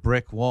built like a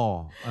brick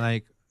wall.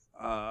 Like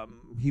I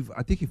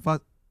think he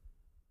fought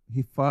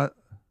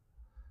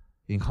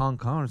in Hong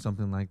Kong or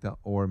something like that,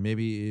 or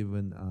maybe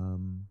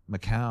even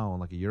Macau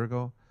like a year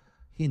ago.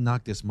 He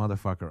knocked this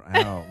motherfucker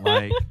out.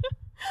 Like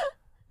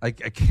I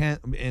can't.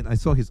 And I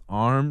saw his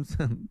arms.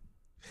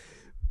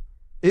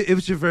 It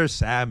was just very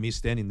sad. Me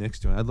standing next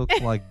to him, I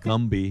looked like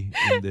Gumby,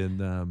 and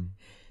then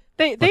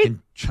They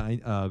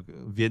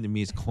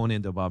Vietnamese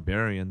Conan the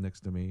Barbarian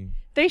next to me.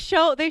 They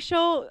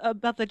show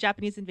about the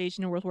Japanese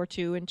invasion in World War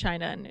II in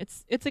China, and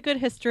it's a good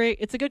history.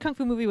 It's a good kung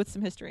fu movie with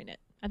some history in it.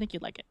 I think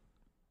you'd like it.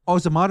 Oh,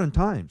 it's the modern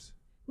times.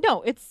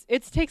 No, it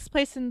takes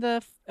place in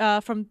the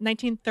from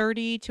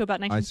 1930 to about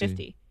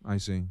 1950. I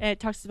see.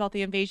 It talks about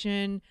the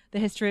invasion, the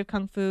history of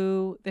kung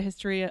fu, the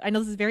history. I know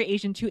this is very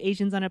Asian. 2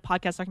 Asians on a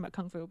podcast talking about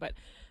kung fu, but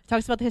it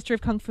talks about the history of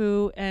kung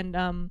fu and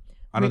I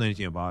don't know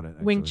anything about it.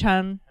 Wing actually.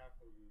 Chun.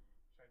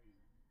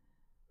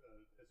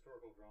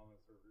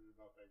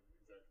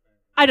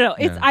 I don't know.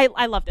 It's Yeah.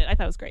 I loved it. I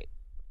thought it was great.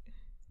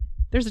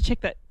 There's a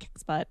chick that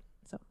kicks butt.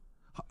 So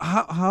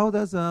How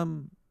does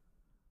and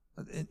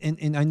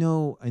I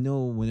know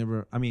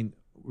whenever, I mean,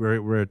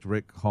 we're at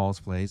Rick Hall's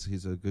place.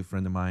 He's a good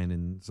friend of mine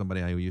and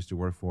somebody I used to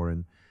work for.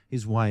 And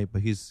he's white,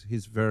 but he's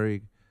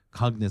very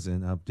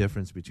cognizant of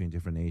difference between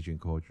different Asian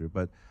culture.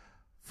 But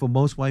for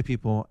most white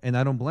people, and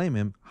I don't blame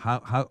him,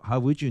 how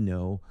would you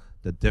know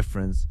the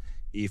difference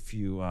if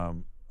you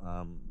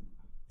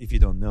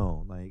don't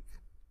know? Like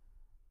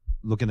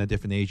looking at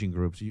different Asian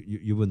groups,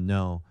 you wouldn't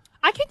know.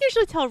 I can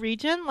usually tell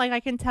region, like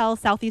I can tell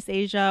Southeast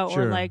Asia or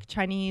Sure. like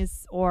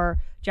Chinese or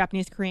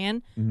Japanese,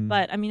 Korean. Mhm.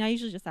 But I mean, I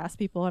usually just ask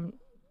people.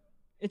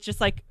 It's just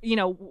like,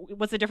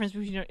 what's the difference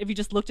between if you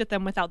just looked at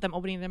them without them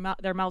opening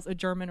their mouths, a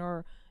German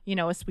or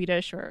a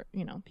Swedish or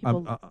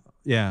people.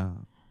 Yeah.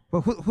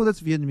 But who does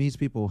Vietnamese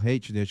people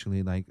hate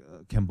traditionally? Like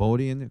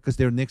Cambodian, because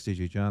they're next to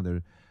each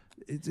other.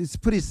 It's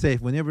pretty safe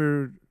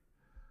whenever.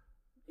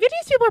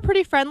 Vietnamese people are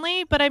pretty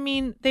friendly, but I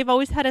mean, they've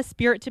always had a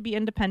spirit to be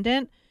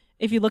independent.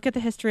 If you look at the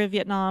history of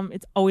Vietnam,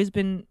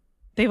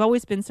 they've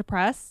always been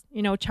suppressed.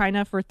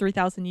 China for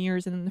 3,000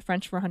 years and then the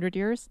French for 100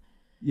 years.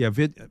 Yeah,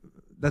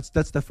 that's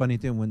the funny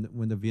thing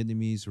when the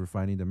Vietnamese were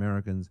fighting the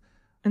Americans.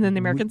 And then the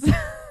Americans.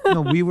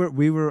 We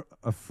were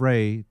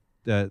afraid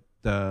that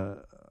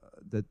the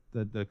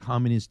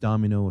communist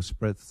domino will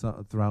spread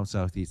throughout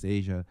Southeast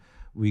Asia.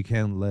 We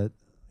can't let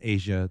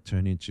Asia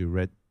turn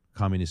into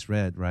communist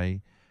red,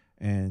 right?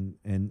 And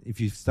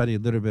if you study a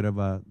little bit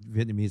about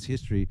Vietnamese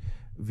history,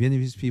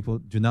 Vietnamese people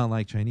do not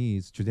like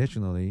Chinese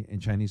traditionally,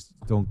 and Chinese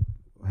don't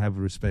have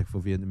respect for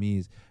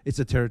Vietnamese. It's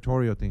a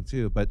territorial thing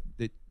too, but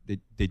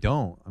they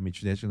don't. I mean,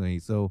 traditionally.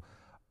 So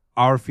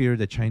our fear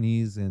that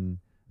Chinese and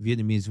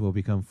Vietnamese will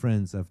become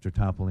friends after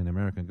toppling the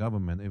American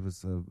government, it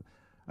was,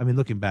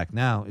 looking back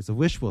now, it's a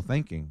wishful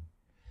thinking.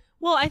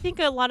 Well, I think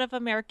a lot of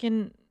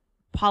American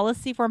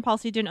foreign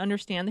policy didn't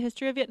understand the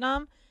history of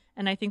Vietnam.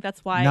 And I think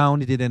that's why. Not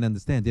only did they didn't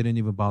understand, they didn't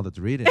even bother to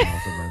read it.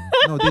 Most of them.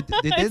 No, they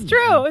didn't. It's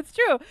true. It's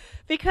true.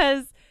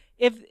 Because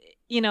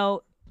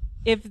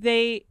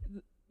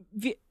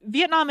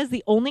Vietnam is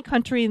the only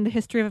country in the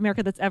history of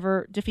America that's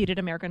ever defeated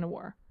America in a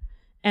war.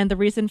 And the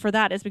reason for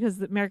that is because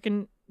the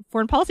American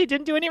foreign policy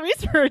didn't do any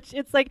research.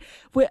 It's like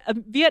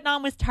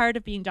Vietnam was tired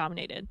of being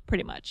dominated,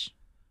 pretty much.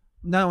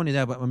 Not only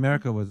that, but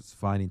America was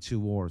fighting two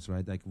wars,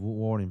 right? Like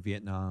war in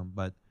Vietnam,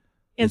 but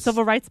and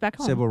civil rights back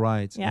home. Civil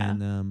rights. Yeah.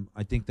 And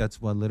I think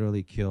that's what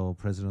literally killed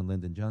President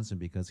Lyndon Johnson,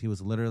 because he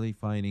was literally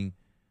fighting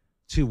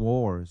two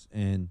wars.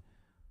 And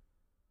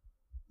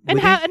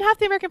half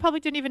the American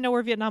public didn't even know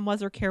where Vietnam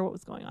was or care what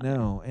was going on.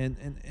 No. And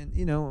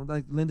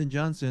like Lyndon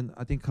Johnson,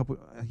 I think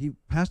he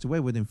passed away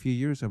within a few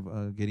years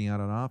of getting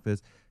out of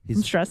office.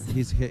 I'm stressed.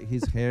 His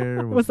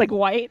hair was like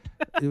white.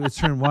 It was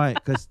turned white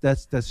because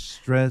that's the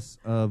stress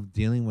of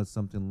dealing with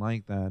something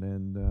like that.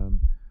 And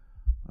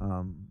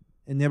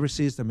it never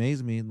ceased to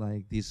amaze me,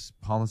 like these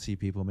policy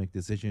people make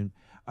decisions.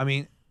 I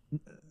mean,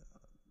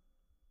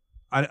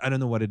 I don't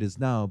know what it is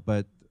now,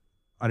 but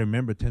I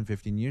remember 10,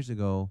 15 years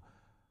ago,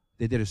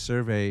 they did a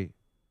survey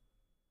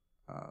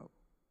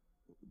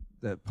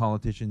that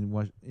politicians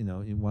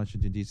in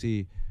Washington,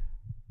 D.C.,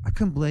 I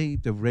couldn't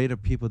believe the rate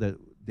of people that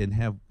didn't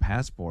have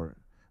passport.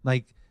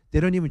 Like,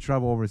 they don't even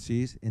travel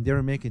overseas, and they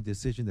were making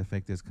decisions that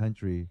affect this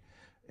country.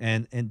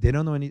 And they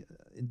don't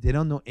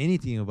know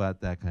anything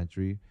about that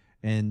country.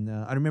 And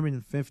I remember in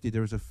the 50s,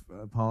 there was a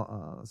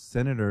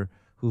senator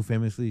who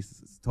famously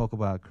talked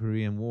about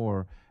Korean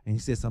War, and he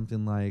said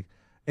something like,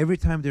 every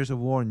time there's a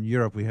war in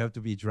Europe, we have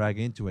to be dragged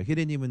into it. He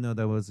didn't even know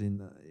that was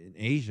in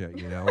Asia,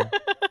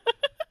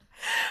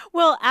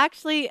 Well,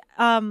 actually,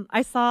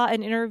 I saw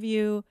an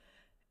interview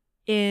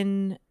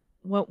in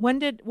when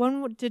did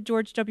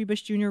George W.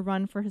 Bush Jr.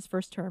 run for his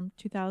first term?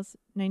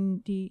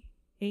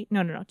 2098?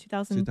 No,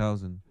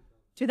 2000.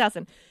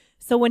 2000.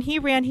 So when he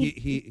ran,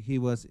 he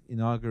was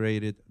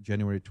inaugurated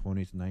January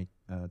 20th,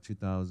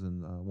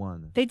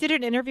 2001. They did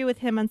an interview with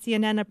him on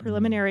CNN, a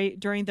preliminary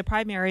during the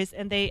primaries,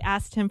 and they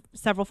asked him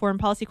several foreign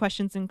policy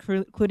questions,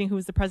 including who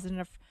was the president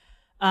of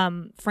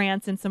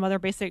France and some other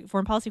basic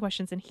foreign policy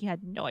questions, and he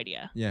had no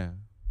idea. Yeah.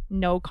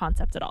 No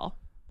concept at all.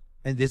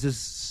 And this is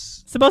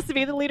supposed to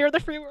be the leader of the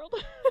free world.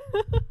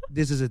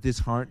 This is a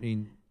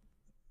disheartening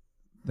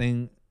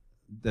thing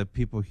that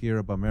people hear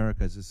about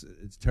America.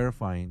 It's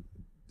terrifying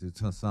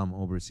to some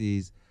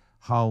overseas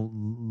how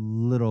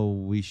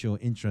little we show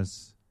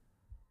interest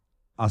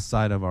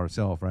outside of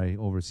ourselves, right?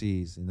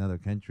 Overseas in other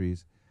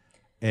countries.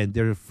 And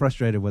they're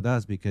frustrated with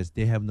us because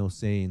they have no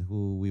say in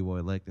who we will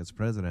elect as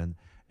president.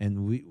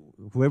 And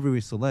whoever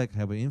we select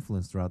have an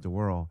influence throughout the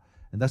world.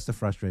 And that's the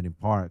frustrating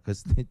part,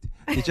 because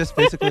they just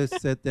basically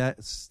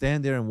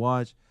stand there and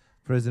watch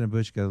President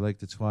Bush get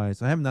elected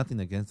twice. I have nothing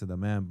against the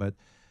man, but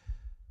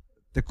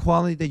the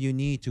quality that you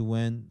need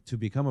to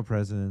become a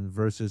president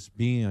versus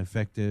being an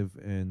effective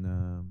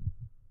and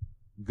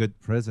good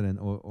president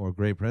or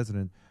great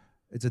president,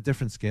 it's a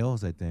different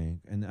scales, I think.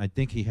 And I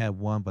think he had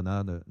one, but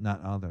not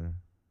other.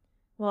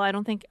 Well, I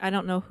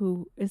don't know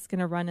who is going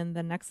to run in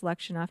the next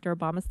election after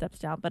Obama steps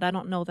down, but I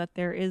don't know that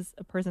there is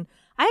a person.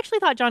 I actually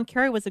thought John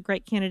Kerry was a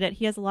great candidate.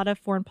 He has a lot of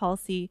foreign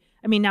policy.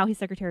 I mean, now he's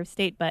Secretary of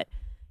State, but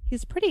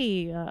he's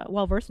pretty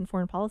well-versed in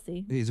foreign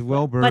policy. He's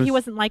well-versed. But he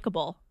wasn't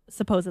likable.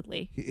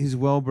 supposedly. He's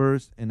well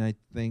versed, and I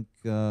think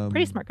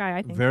Pretty smart guy,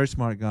 I think. Very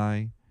smart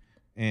guy,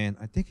 and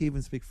I think he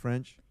even speaks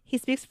French. He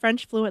speaks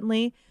French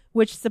fluently,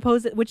 which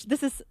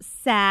this is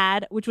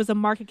sad, which was a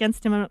mark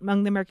against him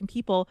among the American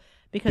people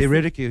because They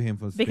ridicule him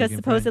for speaking because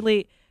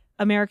supposedly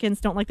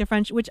Americans don't like the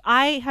French, which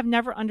I have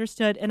never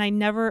understood, and I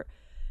never.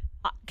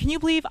 Can you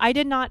believe I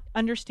did not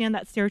understand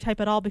that stereotype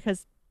at all?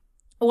 Because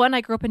one,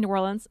 I grew up in New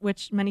Orleans,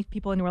 which many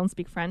people in New Orleans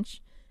speak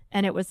French,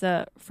 and it was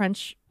a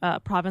French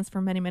province for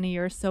many, many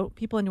years. So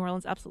people in New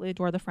Orleans absolutely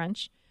adore the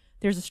French.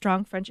 There's a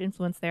strong French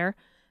influence there.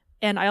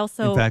 And I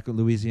also, In fact,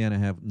 Louisiana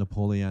have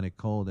Napoleonic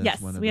Code. That's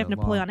yes, one of we have the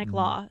Napoleonic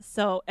law.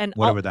 So and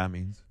Whatever that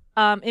means.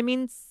 it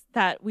means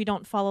that we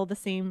don't follow the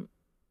same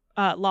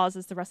laws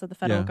as the rest of the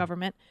federal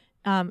government.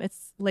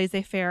 It's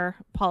laissez-faire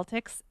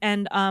politics,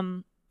 and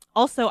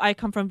also I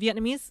come from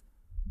Vietnamese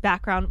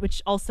background,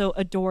 which also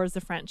adores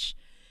the French.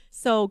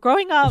 So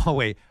growing up, Oh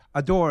wait,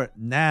 adore it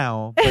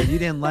now, but you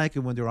didn't like it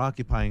when they were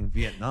occupying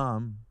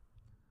Vietnam.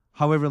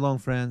 However long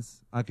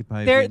France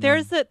occupied Vietnam.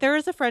 there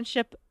is a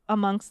friendship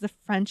amongst the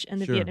French and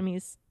the Sure.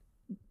 Vietnamese.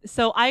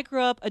 So I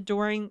grew up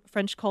adoring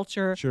French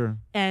culture Sure.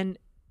 and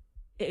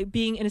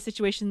being in a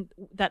situation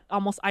that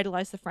almost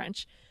idolized the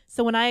French.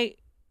 So when I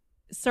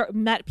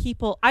met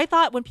people, I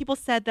thought when people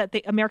said that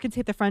the Americans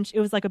hate the French, it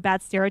was like a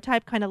bad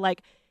stereotype, kind of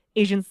like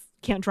Asians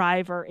can't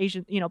drive or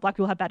black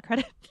people have bad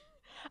credit.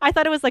 I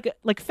thought it was like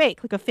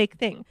a fake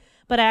thing.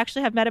 But I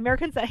actually have met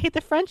Americans that hate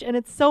the French, and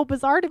it's so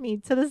bizarre to me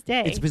to this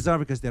day. It's bizarre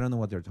because they don't know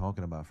what they're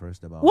talking about.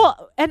 First of all,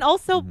 Well, and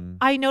also Mhm.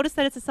 I noticed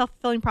that it's a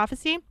self-fulfilling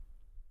prophecy.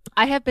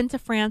 I have been to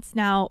France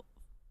now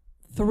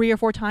 3 or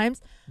 4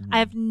 times. I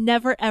have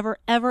never, ever,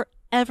 ever,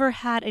 ever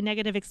had a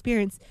negative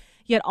experience.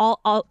 Yet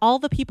all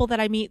the people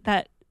that I meet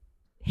that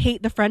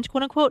hate the French,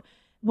 quote unquote,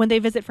 when they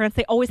visit France,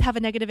 they always have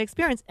a negative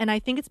experience. And I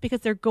think it's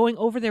because they're going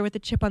over there with a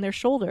chip on their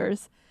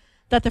shoulders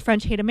that the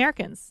French hate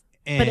Americans.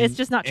 But it's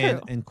just not true.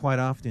 And quite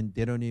often,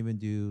 they don't even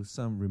do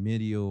some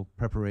remedial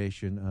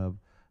preparation of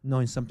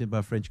knowing something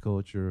about French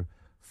culture,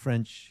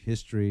 French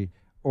history,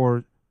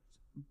 or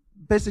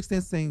basic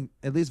things saying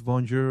at least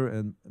bonjour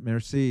and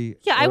merci.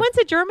 Yeah, I or- went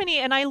to Germany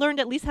and I learned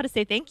at least how to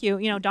say thank you.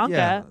 Danke.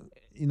 Yeah,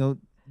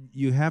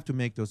 you have to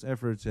make those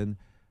efforts, and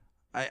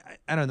I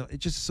don't know.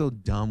 It's just so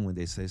dumb when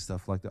they say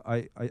stuff like that.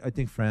 I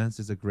think France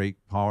is a great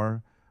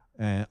power,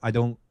 and I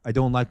don't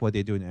like what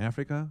they do in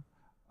Africa.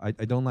 I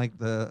don't like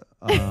the.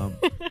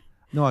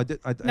 No, I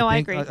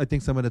think, agree. I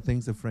think some of the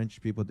things the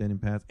French people did in the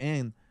past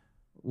and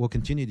will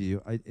continue to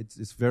do.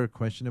 It's very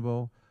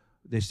questionable.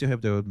 They still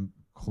have the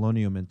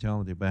colonial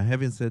mentality. But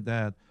having said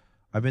that,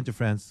 I've been to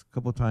France a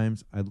couple of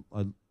times.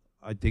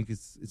 I think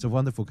it's a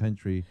wonderful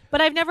country. But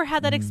I've never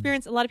had that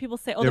experience. A lot of people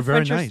say, "Oh, They're the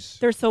French very are nice.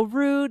 they're so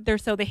rude.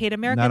 They hate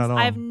Americans." Not at all.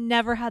 I've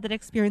never had that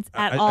experience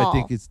at all. I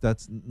think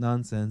that's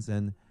nonsense.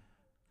 And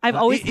I've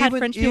always had even-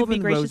 French people be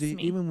even, gracious Rosie, to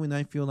me. Even when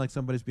I feel like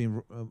somebody's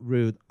being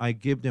rude, I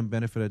give them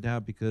benefit of the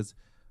doubt because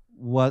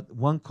what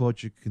one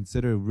culture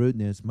consider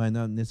rudeness might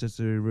not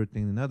necessarily rude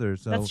thing another.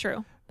 So That's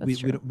true. That's we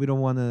true. don't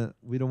want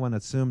to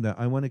assume that.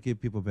 I want to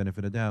give people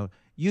benefit of doubt.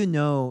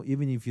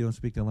 Even if you don't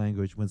speak the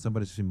language, when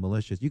somebody's being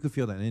malicious, you can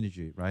feel that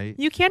energy, right?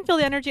 You can feel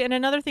the energy. And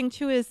another thing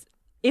too is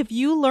if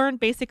you learn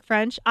basic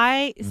French,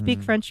 I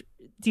speak French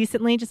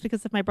decently just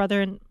because of my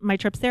brother and my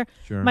trips there.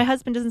 Sure. My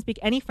husband doesn't speak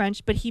any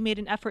French, but he made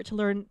an effort to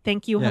learn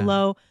thank you, Yeah.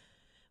 hello.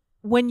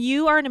 When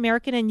you are an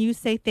American and you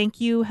say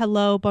thank you,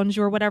 hello,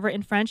 bonjour, whatever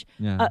in French,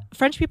 Yeah.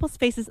 French people's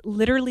faces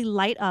literally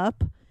light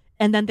up,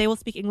 and then they will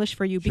speak English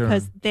for you Sure.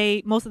 because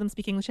most of them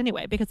speak English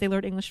anyway because they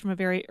learned English from a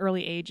very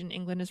early age, and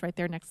England is right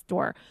there next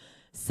door.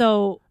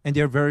 So And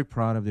they're very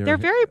proud of their. They're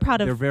very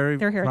proud of They're very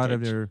their proud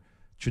of heritage. their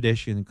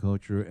tradition and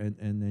culture,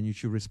 and you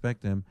should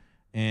respect them.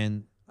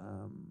 And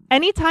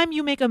anytime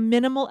you make a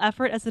minimal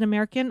effort as an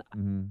American,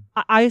 mhm.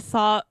 I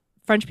saw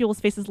French people's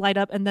faces light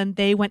up, and then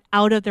they went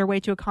out of their way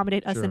to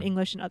accommodate us in Sure.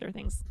 English and other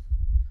things.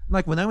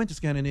 Like when I went to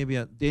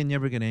Scandinavia, they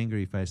never get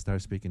angry if I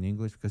start speaking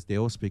English because they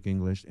all speak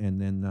English, and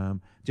then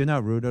they're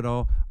not rude at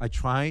all. I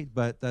tried,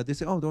 but they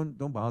say, "Oh,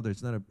 don't bother.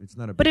 It's not a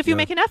But big if you deal."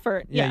 make an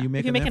effort, Yeah, you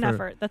make if you an make an effort.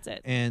 effort, that's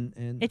it. and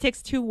It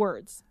takes 2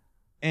 words.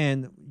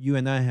 and you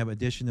and I have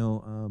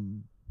additional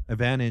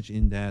advantage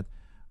in that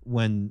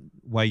when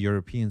white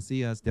Europeans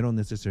see us, they don't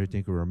necessarily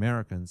think we're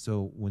Americans.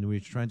 So when we're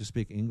trying to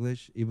speak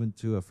English, even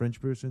to a French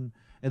person,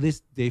 at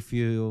least they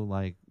feel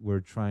like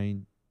we're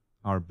trying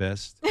our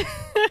best.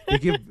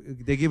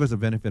 they give us a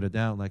benefit of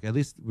doubt. Like at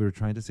least we're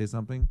trying to say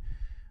something.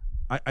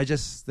 I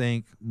just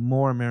think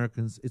more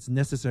Americans. It's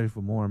necessary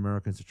for more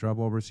Americans to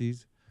travel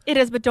overseas. It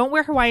is, but don't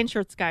wear Hawaiian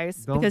shirts,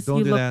 guys, because Don't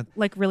you do look that.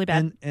 like really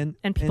bad. And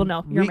people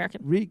know you're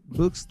American. Read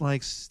books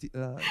like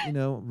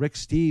Rick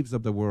Steves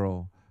of the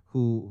world,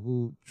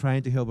 who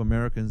trying to help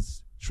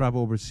Americans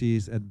travel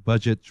overseas at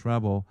budget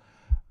travel.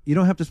 You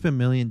don't have to spend $1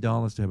 million to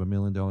have $1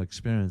 million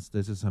experience.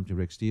 This is something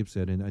Rick Steves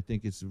said, and I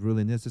think it's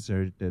really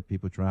necessary that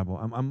people travel.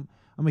 I'm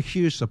a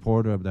huge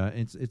supporter of that.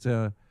 It's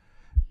a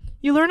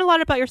You learn a lot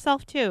about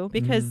yourself too,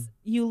 because Mm-hmm.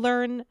 you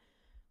learn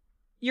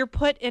you're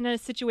put in a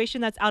situation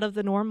that's out of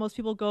the norm. Most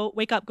people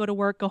wake up, go to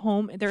work, go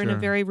home. They're in a Sure.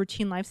 very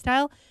routine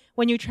lifestyle.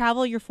 When you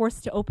travel, you're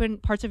forced to open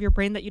parts of your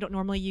brain that you don't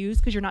normally use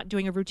because you're not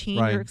doing a routine.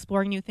 Right. You're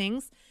exploring new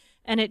things.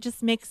 And it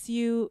just makes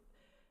you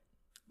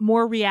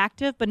more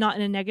reactive, but not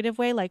in a negative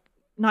way, like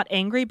not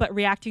angry, but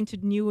reacting to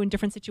new and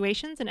different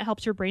situations. And it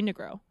helps your brain to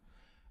grow.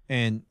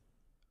 And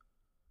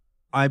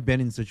I've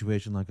been in a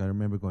situation like I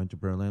remember going to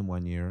Berlin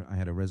one year. I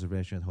had a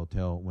reservation at a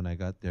hotel. When I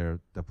got there,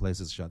 the place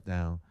is shut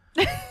down.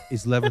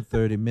 It's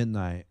 11:30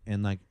 midnight,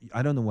 and like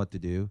I don't know what to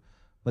do.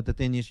 But the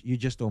thing is, you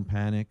just don't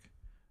panic,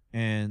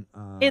 and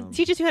It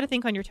teaches you how to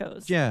think on your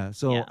toes. yeah.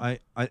 So Yeah.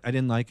 I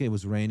didn't like it. It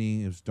was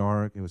raining. It was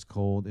dark. It was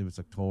cold. It was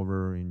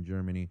October in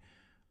Germany.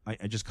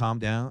 I just calmed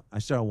down. I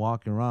started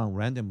walking around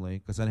randomly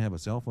because I didn't have a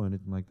cell phone or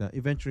anything like that.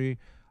 Eventually,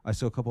 I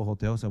saw a couple of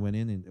hotels. I went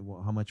in and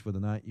well, how much for the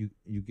night?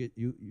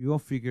 You'll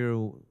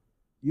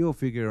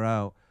figure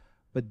out.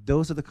 But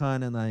those are the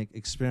kind of like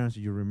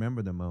experiences you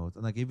remember the most.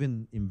 And like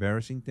even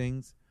embarrassing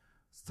things.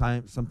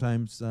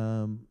 Sometimes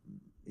I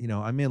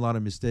made a lot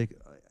of mistakes,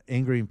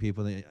 angering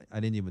people that I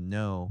didn't even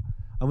know.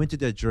 I went to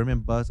that German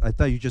bus. I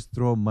thought you just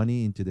throw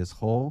money into this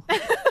hole.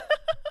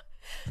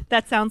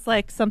 That sounds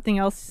like something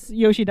else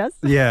Yoshi does.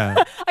 Yeah.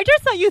 I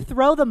just thought you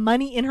throw the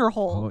money in her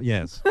hole. Oh,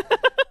 yes.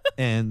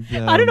 And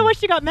I don't know why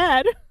she got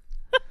mad.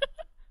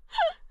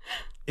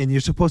 And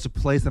you're supposed to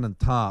place it on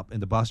top,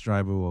 and the bus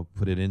driver will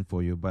put it in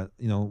for you. But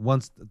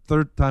once the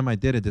third time I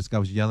did it, this guy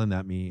was yelling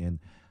at me, and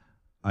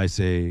I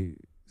say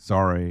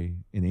sorry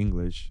in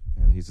English,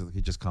 and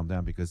he just calmed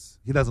down because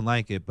he doesn't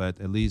like it.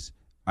 But at least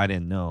I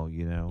didn't know,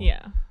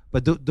 Yeah.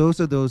 But those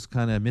are those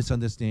kind of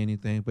misunderstanding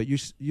things. But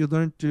you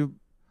learn to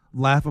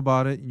laugh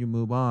about it and you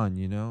move on,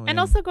 And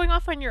also going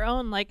off on your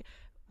own, like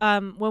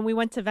when we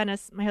went to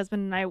Venice, my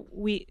husband and I,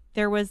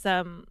 there was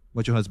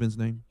What's your husband's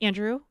name?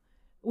 Andrew.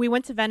 We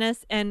went to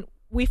Venice and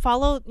we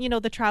followed,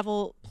 the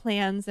travel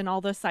plans and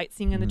all the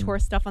sightseeing and the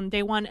tourist stuff on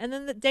day 1. And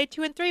then the day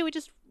 2 and 3, we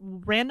just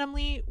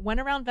randomly went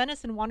around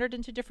Venice and wandered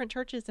into different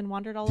churches and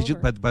wandered all over.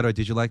 But by the way,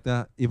 did you like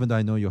that? Even though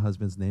I know your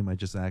husband's name, I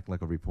just act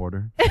like a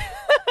reporter.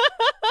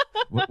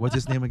 What's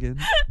his name again?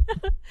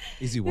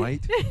 Is he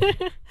white?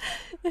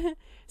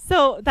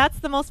 So that's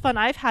the most fun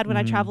I've had when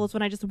I travel is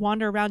when I just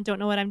wander around, don't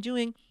know what I'm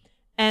doing.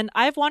 And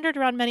I've wandered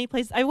around many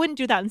places. I wouldn't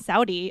do that in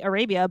Saudi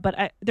Arabia,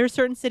 but there's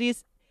certain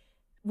cities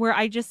where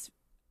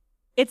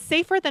it's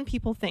safer than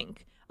people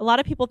think. A lot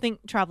of people think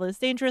travel is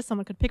dangerous.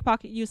 Someone could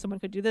pickpocket you. Someone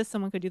could do this.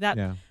 Someone could do that.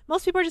 Yeah.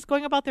 Most people are just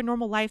going about their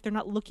normal life. They're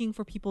not looking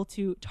for people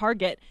to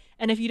target.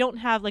 And if you don't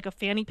have like a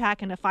fanny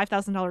pack and a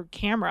 $5,000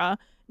 camera,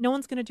 no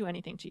one's going to do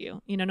anything to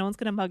you. No one's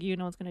going to mug you.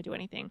 No one's going to do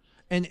anything.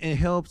 And it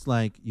helps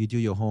like you do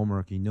your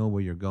homework, you know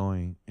where you're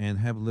going, and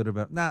have a little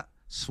bit, not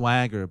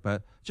swagger,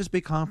 but just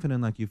be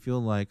confident, like you feel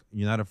like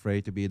you're not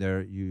afraid to be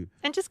there.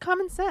 And just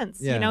common sense,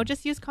 Yeah.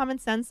 just use common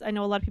sense. I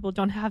know a lot of people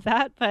don't have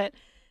that, but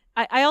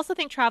I also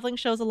think traveling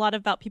shows a lot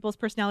about people's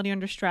personality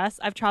under stress.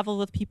 I've traveled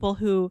with people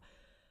who,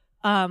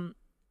 were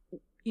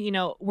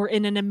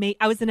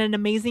I was in an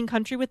amazing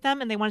country with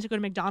them and they wanted to go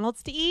to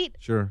McDonald's to eat.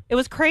 Sure. It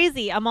was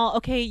crazy. I'm all,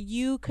 okay,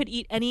 you could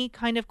eat any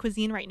kind of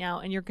cuisine right now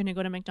and you're going to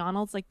go to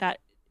McDonald's. Like that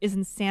is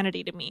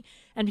insanity to me.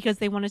 And because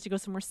they wanted to go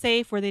somewhere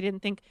safe where they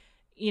didn't think,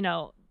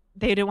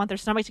 they didn't want their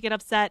stomach to get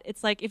upset.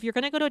 It's like, if you're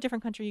going to go to a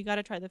different country, you got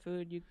to try the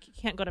food. You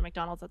can't go to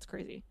McDonald's. That's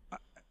crazy.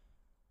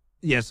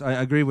 Yes, I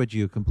agree with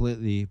you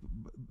completely.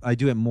 I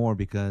do it more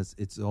because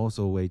it's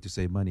also a way to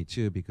save money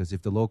too, because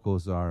if the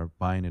locals are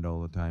buying it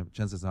all the time,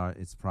 chances are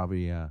it's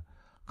probably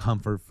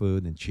comfort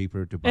food and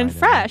cheaper to buy. And it.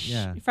 fresh.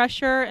 Yeah.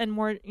 Fresher and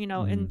more,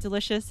 and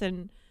delicious.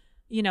 And,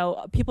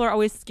 people are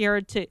always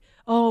scared to,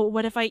 oh,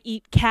 what if I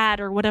eat cat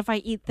or what if I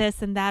eat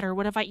this and that or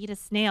what if I eat a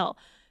snail?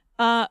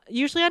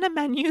 Usually on a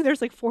menu,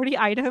 there's like 40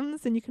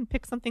 items and you can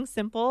pick something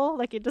simple.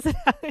 Like it doesn't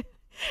have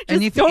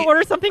And just if don't you-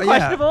 order something yeah.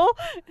 questionable.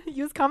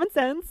 Use common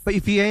sense. But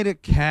if you ate a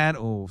cat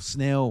or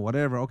snail or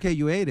whatever, okay,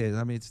 you ate it.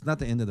 I mean, it's not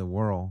the end of the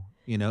world.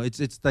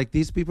 It's like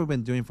these people have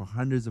been doing it for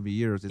hundreds of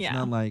years. It's Yeah.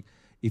 not like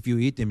if you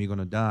eat them, you're going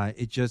to die.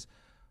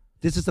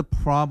 This is a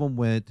problem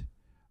with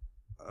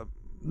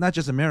not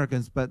just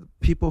Americans, but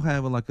people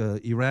have like a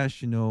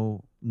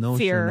irrational notion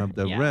Fear, of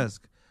the yeah.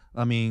 risk.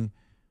 I mean,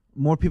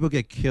 more people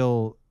get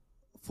killed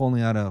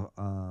falling out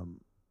of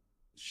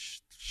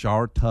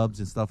shower tubs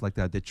and stuff like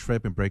that. They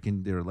trip and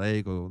breaking their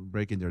leg or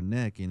breaking their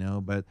neck,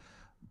 but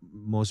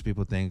most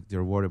people think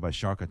they're worried about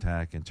shark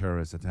attack and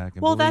terrorist attack.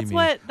 And Well, believe that's me,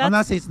 what- I'm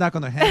not that's- saying it's not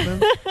going to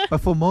happen, but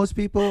for most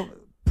people,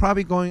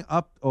 probably going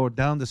up or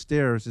down the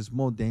stairs is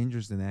more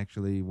dangerous than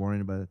actually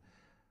worrying about.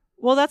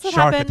 Well, that's what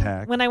Shark happened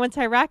attack. when I went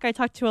to Iraq. I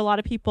talked to a lot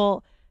of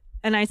people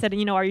and I said,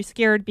 are you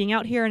scared being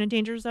out here in a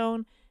danger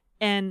zone?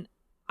 And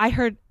I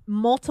heard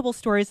multiple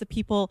stories of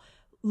people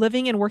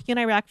living and working in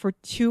Iraq for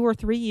 2 or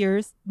 3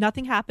 years.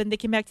 Nothing happened. They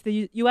came back to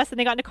the U.S. and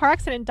they got in a car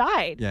accident and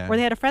died. Yeah. Or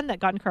they had a friend that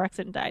got in a car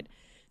accident and died.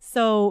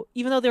 So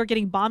even though they were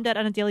getting bombed at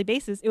on a daily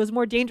basis, it was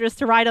more dangerous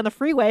to ride on the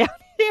freeway out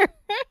here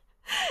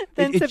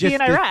than to be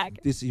in Iraq.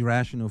 This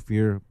irrational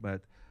fear.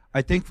 But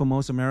I think for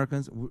most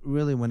Americans,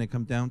 really, when it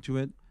comes down to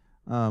it,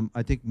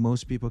 I think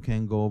most people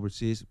can go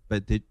overseas,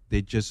 but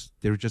they're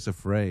just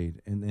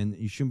afraid, and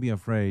you shouldn't be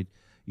afraid.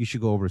 You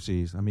should go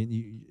overseas. I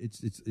mean,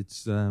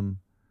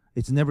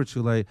 it's never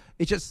too late.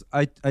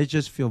 I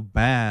just feel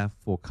bad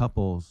for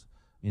couples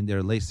in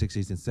their late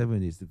 60s and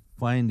 70s that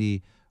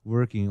finally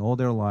working all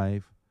their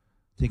life,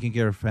 taking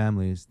care of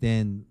families.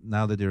 Then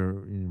now that they're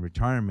in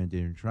retirement,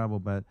 they're in travel.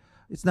 But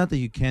it's not that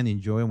you can't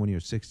enjoy it when you're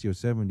 60 or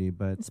 70.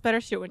 But It's better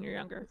to do it when you're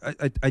younger.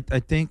 I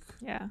think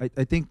Yeah.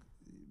 I think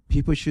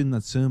people shouldn't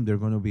assume they're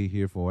going to be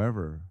here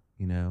forever.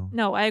 You know.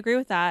 No, I agree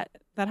with that.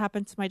 That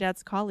happened to my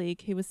dad's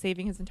colleague. He was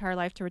saving his entire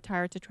life to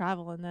retire to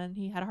travel, and then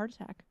he had a heart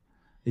attack.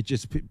 It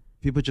just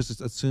people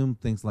just assume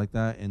things like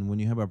that, and when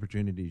you have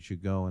opportunity, you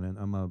should go. And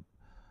I'm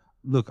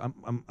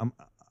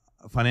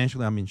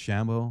financially I'm in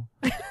shambles.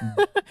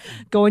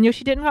 Go on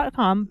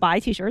yoshiden.com, buy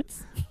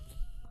T-shirts.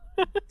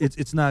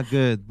 It's not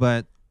good,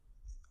 but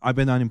I've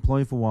been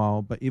unemployed for a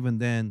while. But even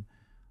then,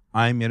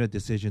 I made a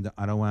decision that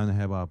I don't want to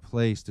have a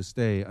place to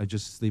stay. I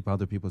just sleep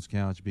other people's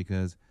couch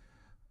because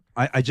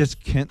I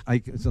just can't.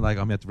 It's like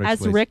I'm at the As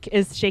place. Rick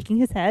is shaking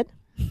his head.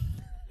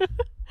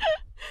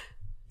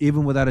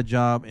 Even without a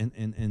job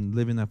and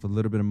living off a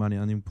little bit of money,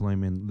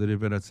 unemployment, little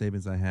bit of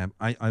savings I have,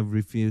 I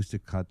refuse to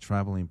cut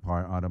traveling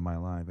part out of my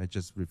life. I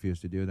just refuse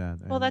to do that.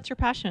 Well, that's your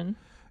passion.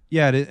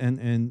 Yeah,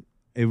 and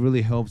it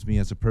really helps me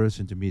as a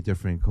person to meet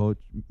different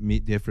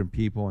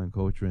people and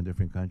culture in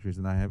different countries,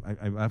 and I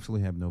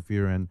absolutely have no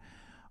fear. And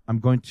I'm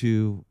going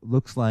to,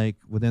 looks like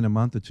within a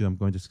month or two, I'm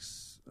going to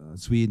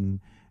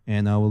Sweden,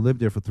 and I will live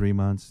there for 3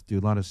 months, do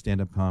a lot of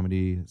stand-up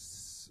comedy,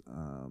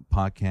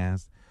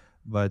 podcasts.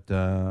 But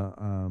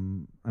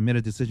I made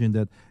a decision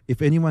that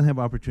if anyone have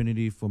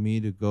opportunity for me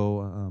to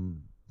go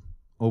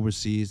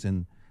overseas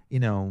and,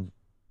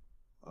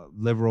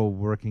 liberal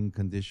working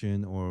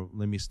condition, or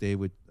let me stay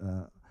with,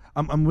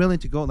 I'm willing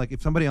to go. Like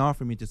if somebody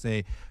offered me to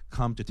say,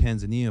 come to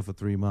Tanzania for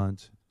 3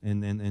 months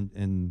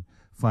and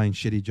find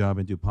shitty job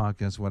and do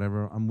podcasts,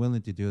 whatever, I'm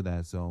willing to do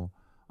that. So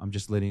I'm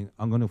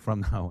going to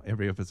from now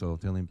every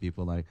episode telling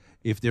people like,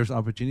 if there's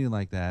opportunity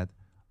like that,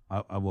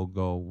 I will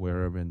go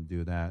wherever and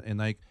do that. And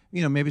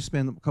maybe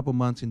spend a couple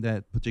months in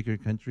that particular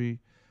country.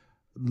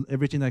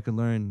 Everything I can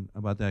learn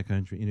about that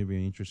country,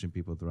 interviewing interesting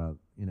people throughout,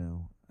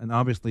 And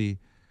obviously,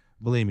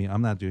 believe me,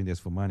 I'm not doing this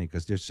for money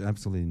because there's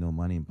absolutely no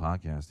money in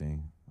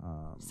podcasting.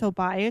 So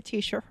buy a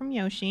T-shirt from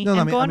Yoshi No,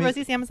 and I mean- go I on mean-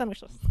 Rosie's Amazon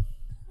wish list.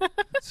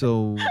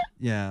 So,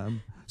 yeah.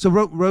 So,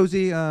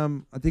 Rosie, I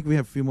think we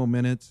have a few more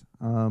minutes.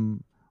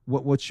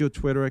 What's your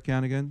Twitter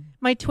account again?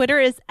 My Twitter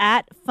is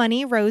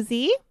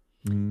 @funnyrosie.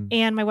 Mm.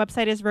 And my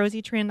website is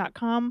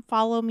rosietran.com.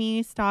 Follow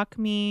me, stalk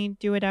me,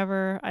 do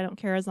whatever. I don't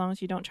care as long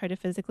as you don't try to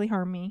physically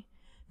harm me.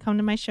 Come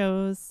to my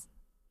shows,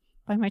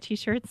 buy my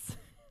T-shirts,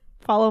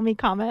 follow me,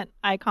 comment.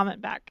 I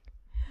comment back.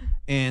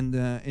 And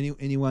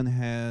anyone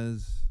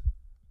has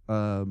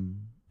a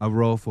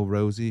role for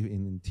Rosie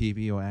in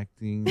TV or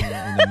acting in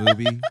a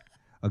movie,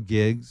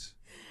 gigs,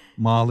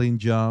 modeling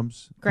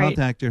jobs, Great.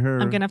 contact her.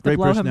 I'm gonna have to Great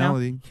blow him now.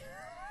 personality.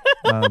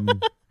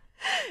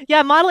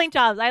 Yeah, modeling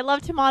jobs. I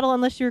love to model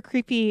unless you're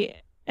creepy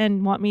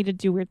and want me to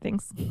do weird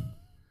things,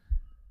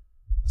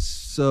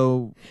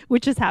 So,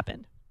 which has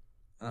happened.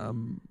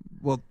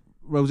 well,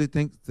 Rosie,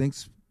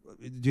 thanks.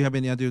 Do you have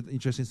any other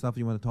interesting stuff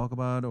you want to talk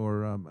about,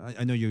 or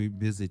I know you're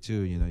busy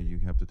too. You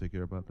have to take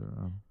care about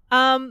the.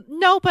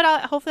 No,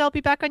 but hopefully I'll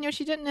be back on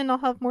Yoshiden and I'll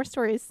have more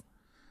stories.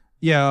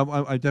 Yeah,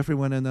 I definitely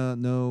want to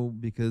know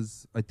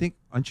because I think,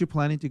 aren't you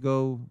planning to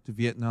go to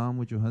Vietnam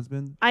with your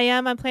husband? I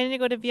am. I'm planning to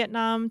go to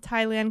Vietnam,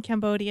 Thailand,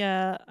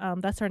 Cambodia.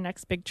 That's our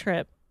next big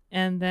trip.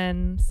 And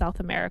then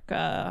South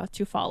America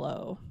to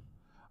follow.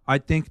 I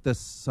think the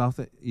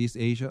Southeast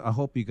Asia. I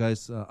hope you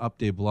guys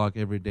update blog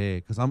every day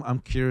because I'm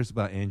curious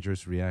about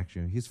Andrew's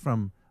reaction. He's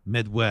from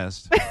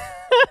Midwest,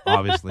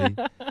 obviously,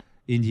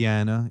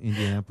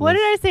 Indianapolis. What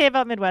did I say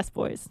about Midwest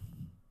boys?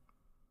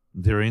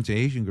 They're into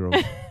Asian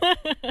girls.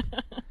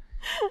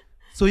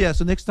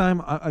 So next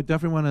time I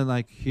definitely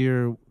want to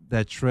hear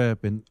that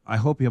trip, and I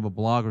hope you have a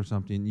blog or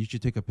something. You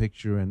should take a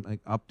picture and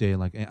update.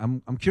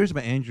 I'm curious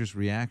about Andrew's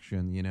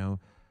reaction.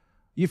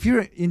 If you're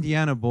an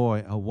Indiana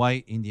boy, a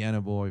white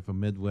Indiana boy from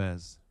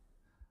Midwest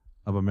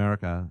of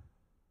America,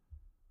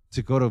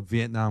 to go to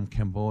Vietnam,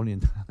 Cambodia,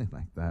 and Thailand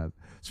like that,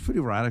 it's pretty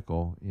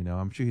radical.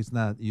 I'm sure he's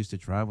not used to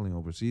traveling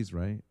overseas,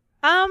 right?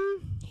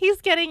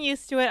 He's getting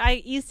used to it.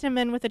 I eased him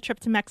in with a trip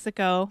to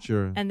Mexico.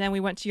 Sure. And then we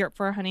went to Europe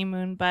for a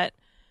honeymoon, but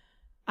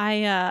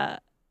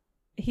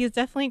he's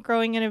definitely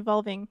growing and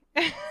evolving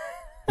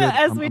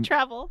as we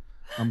travel.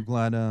 I'm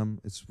glad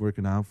it's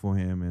working out for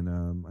him, and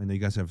I know you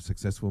guys have a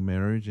successful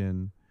marriage,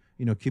 and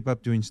keep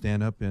up doing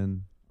stand up,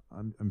 and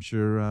I'm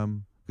sure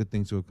good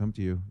things will come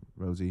to you,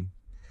 Rosie.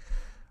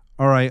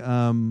 All right,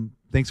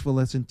 thanks for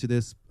listening to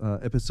this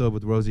episode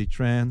with Rosie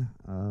Tran.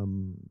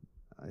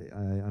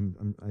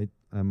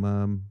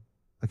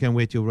 I can't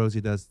wait till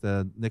Rosie does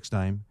the next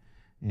time,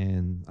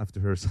 and after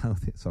her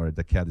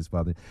the cat is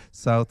bothering,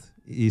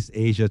 Southeast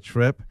Asia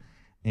trip.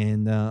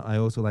 And I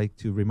also like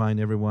to remind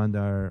everyone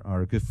that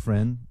our good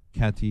friend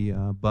Kathy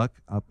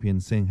Buck up in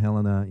St.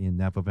 Helena in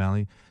Napa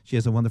Valley, she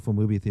has a wonderful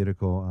movie theater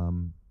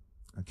called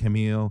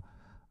Cameo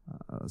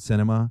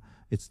Cinema.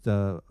 It's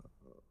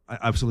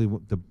absolutely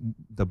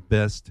the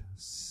best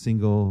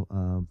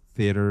single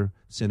theater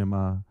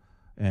cinema,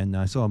 and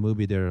I saw a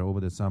movie there over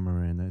the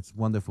summer, and it's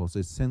wonderful. So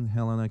it's St.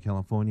 Helena,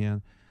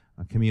 California,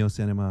 Cameo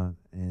Cinema,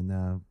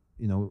 and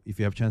if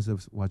you have a chance to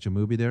watch a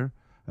movie there,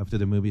 after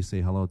the movie,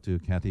 say hello to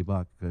Kathy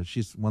Buck.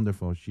 She's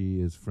wonderful. She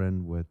is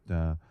friend with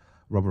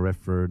Robert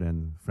Redford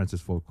and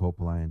Francis Ford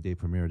Coppola, and they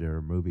premiere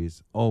their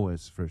movies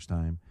always first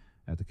time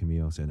at the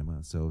Cameo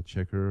Cinema. So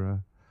check her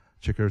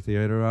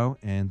theater out.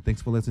 And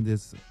thanks for listening to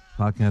this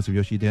podcast of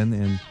Yoshi Den.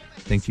 And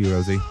thank you,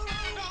 Rosie.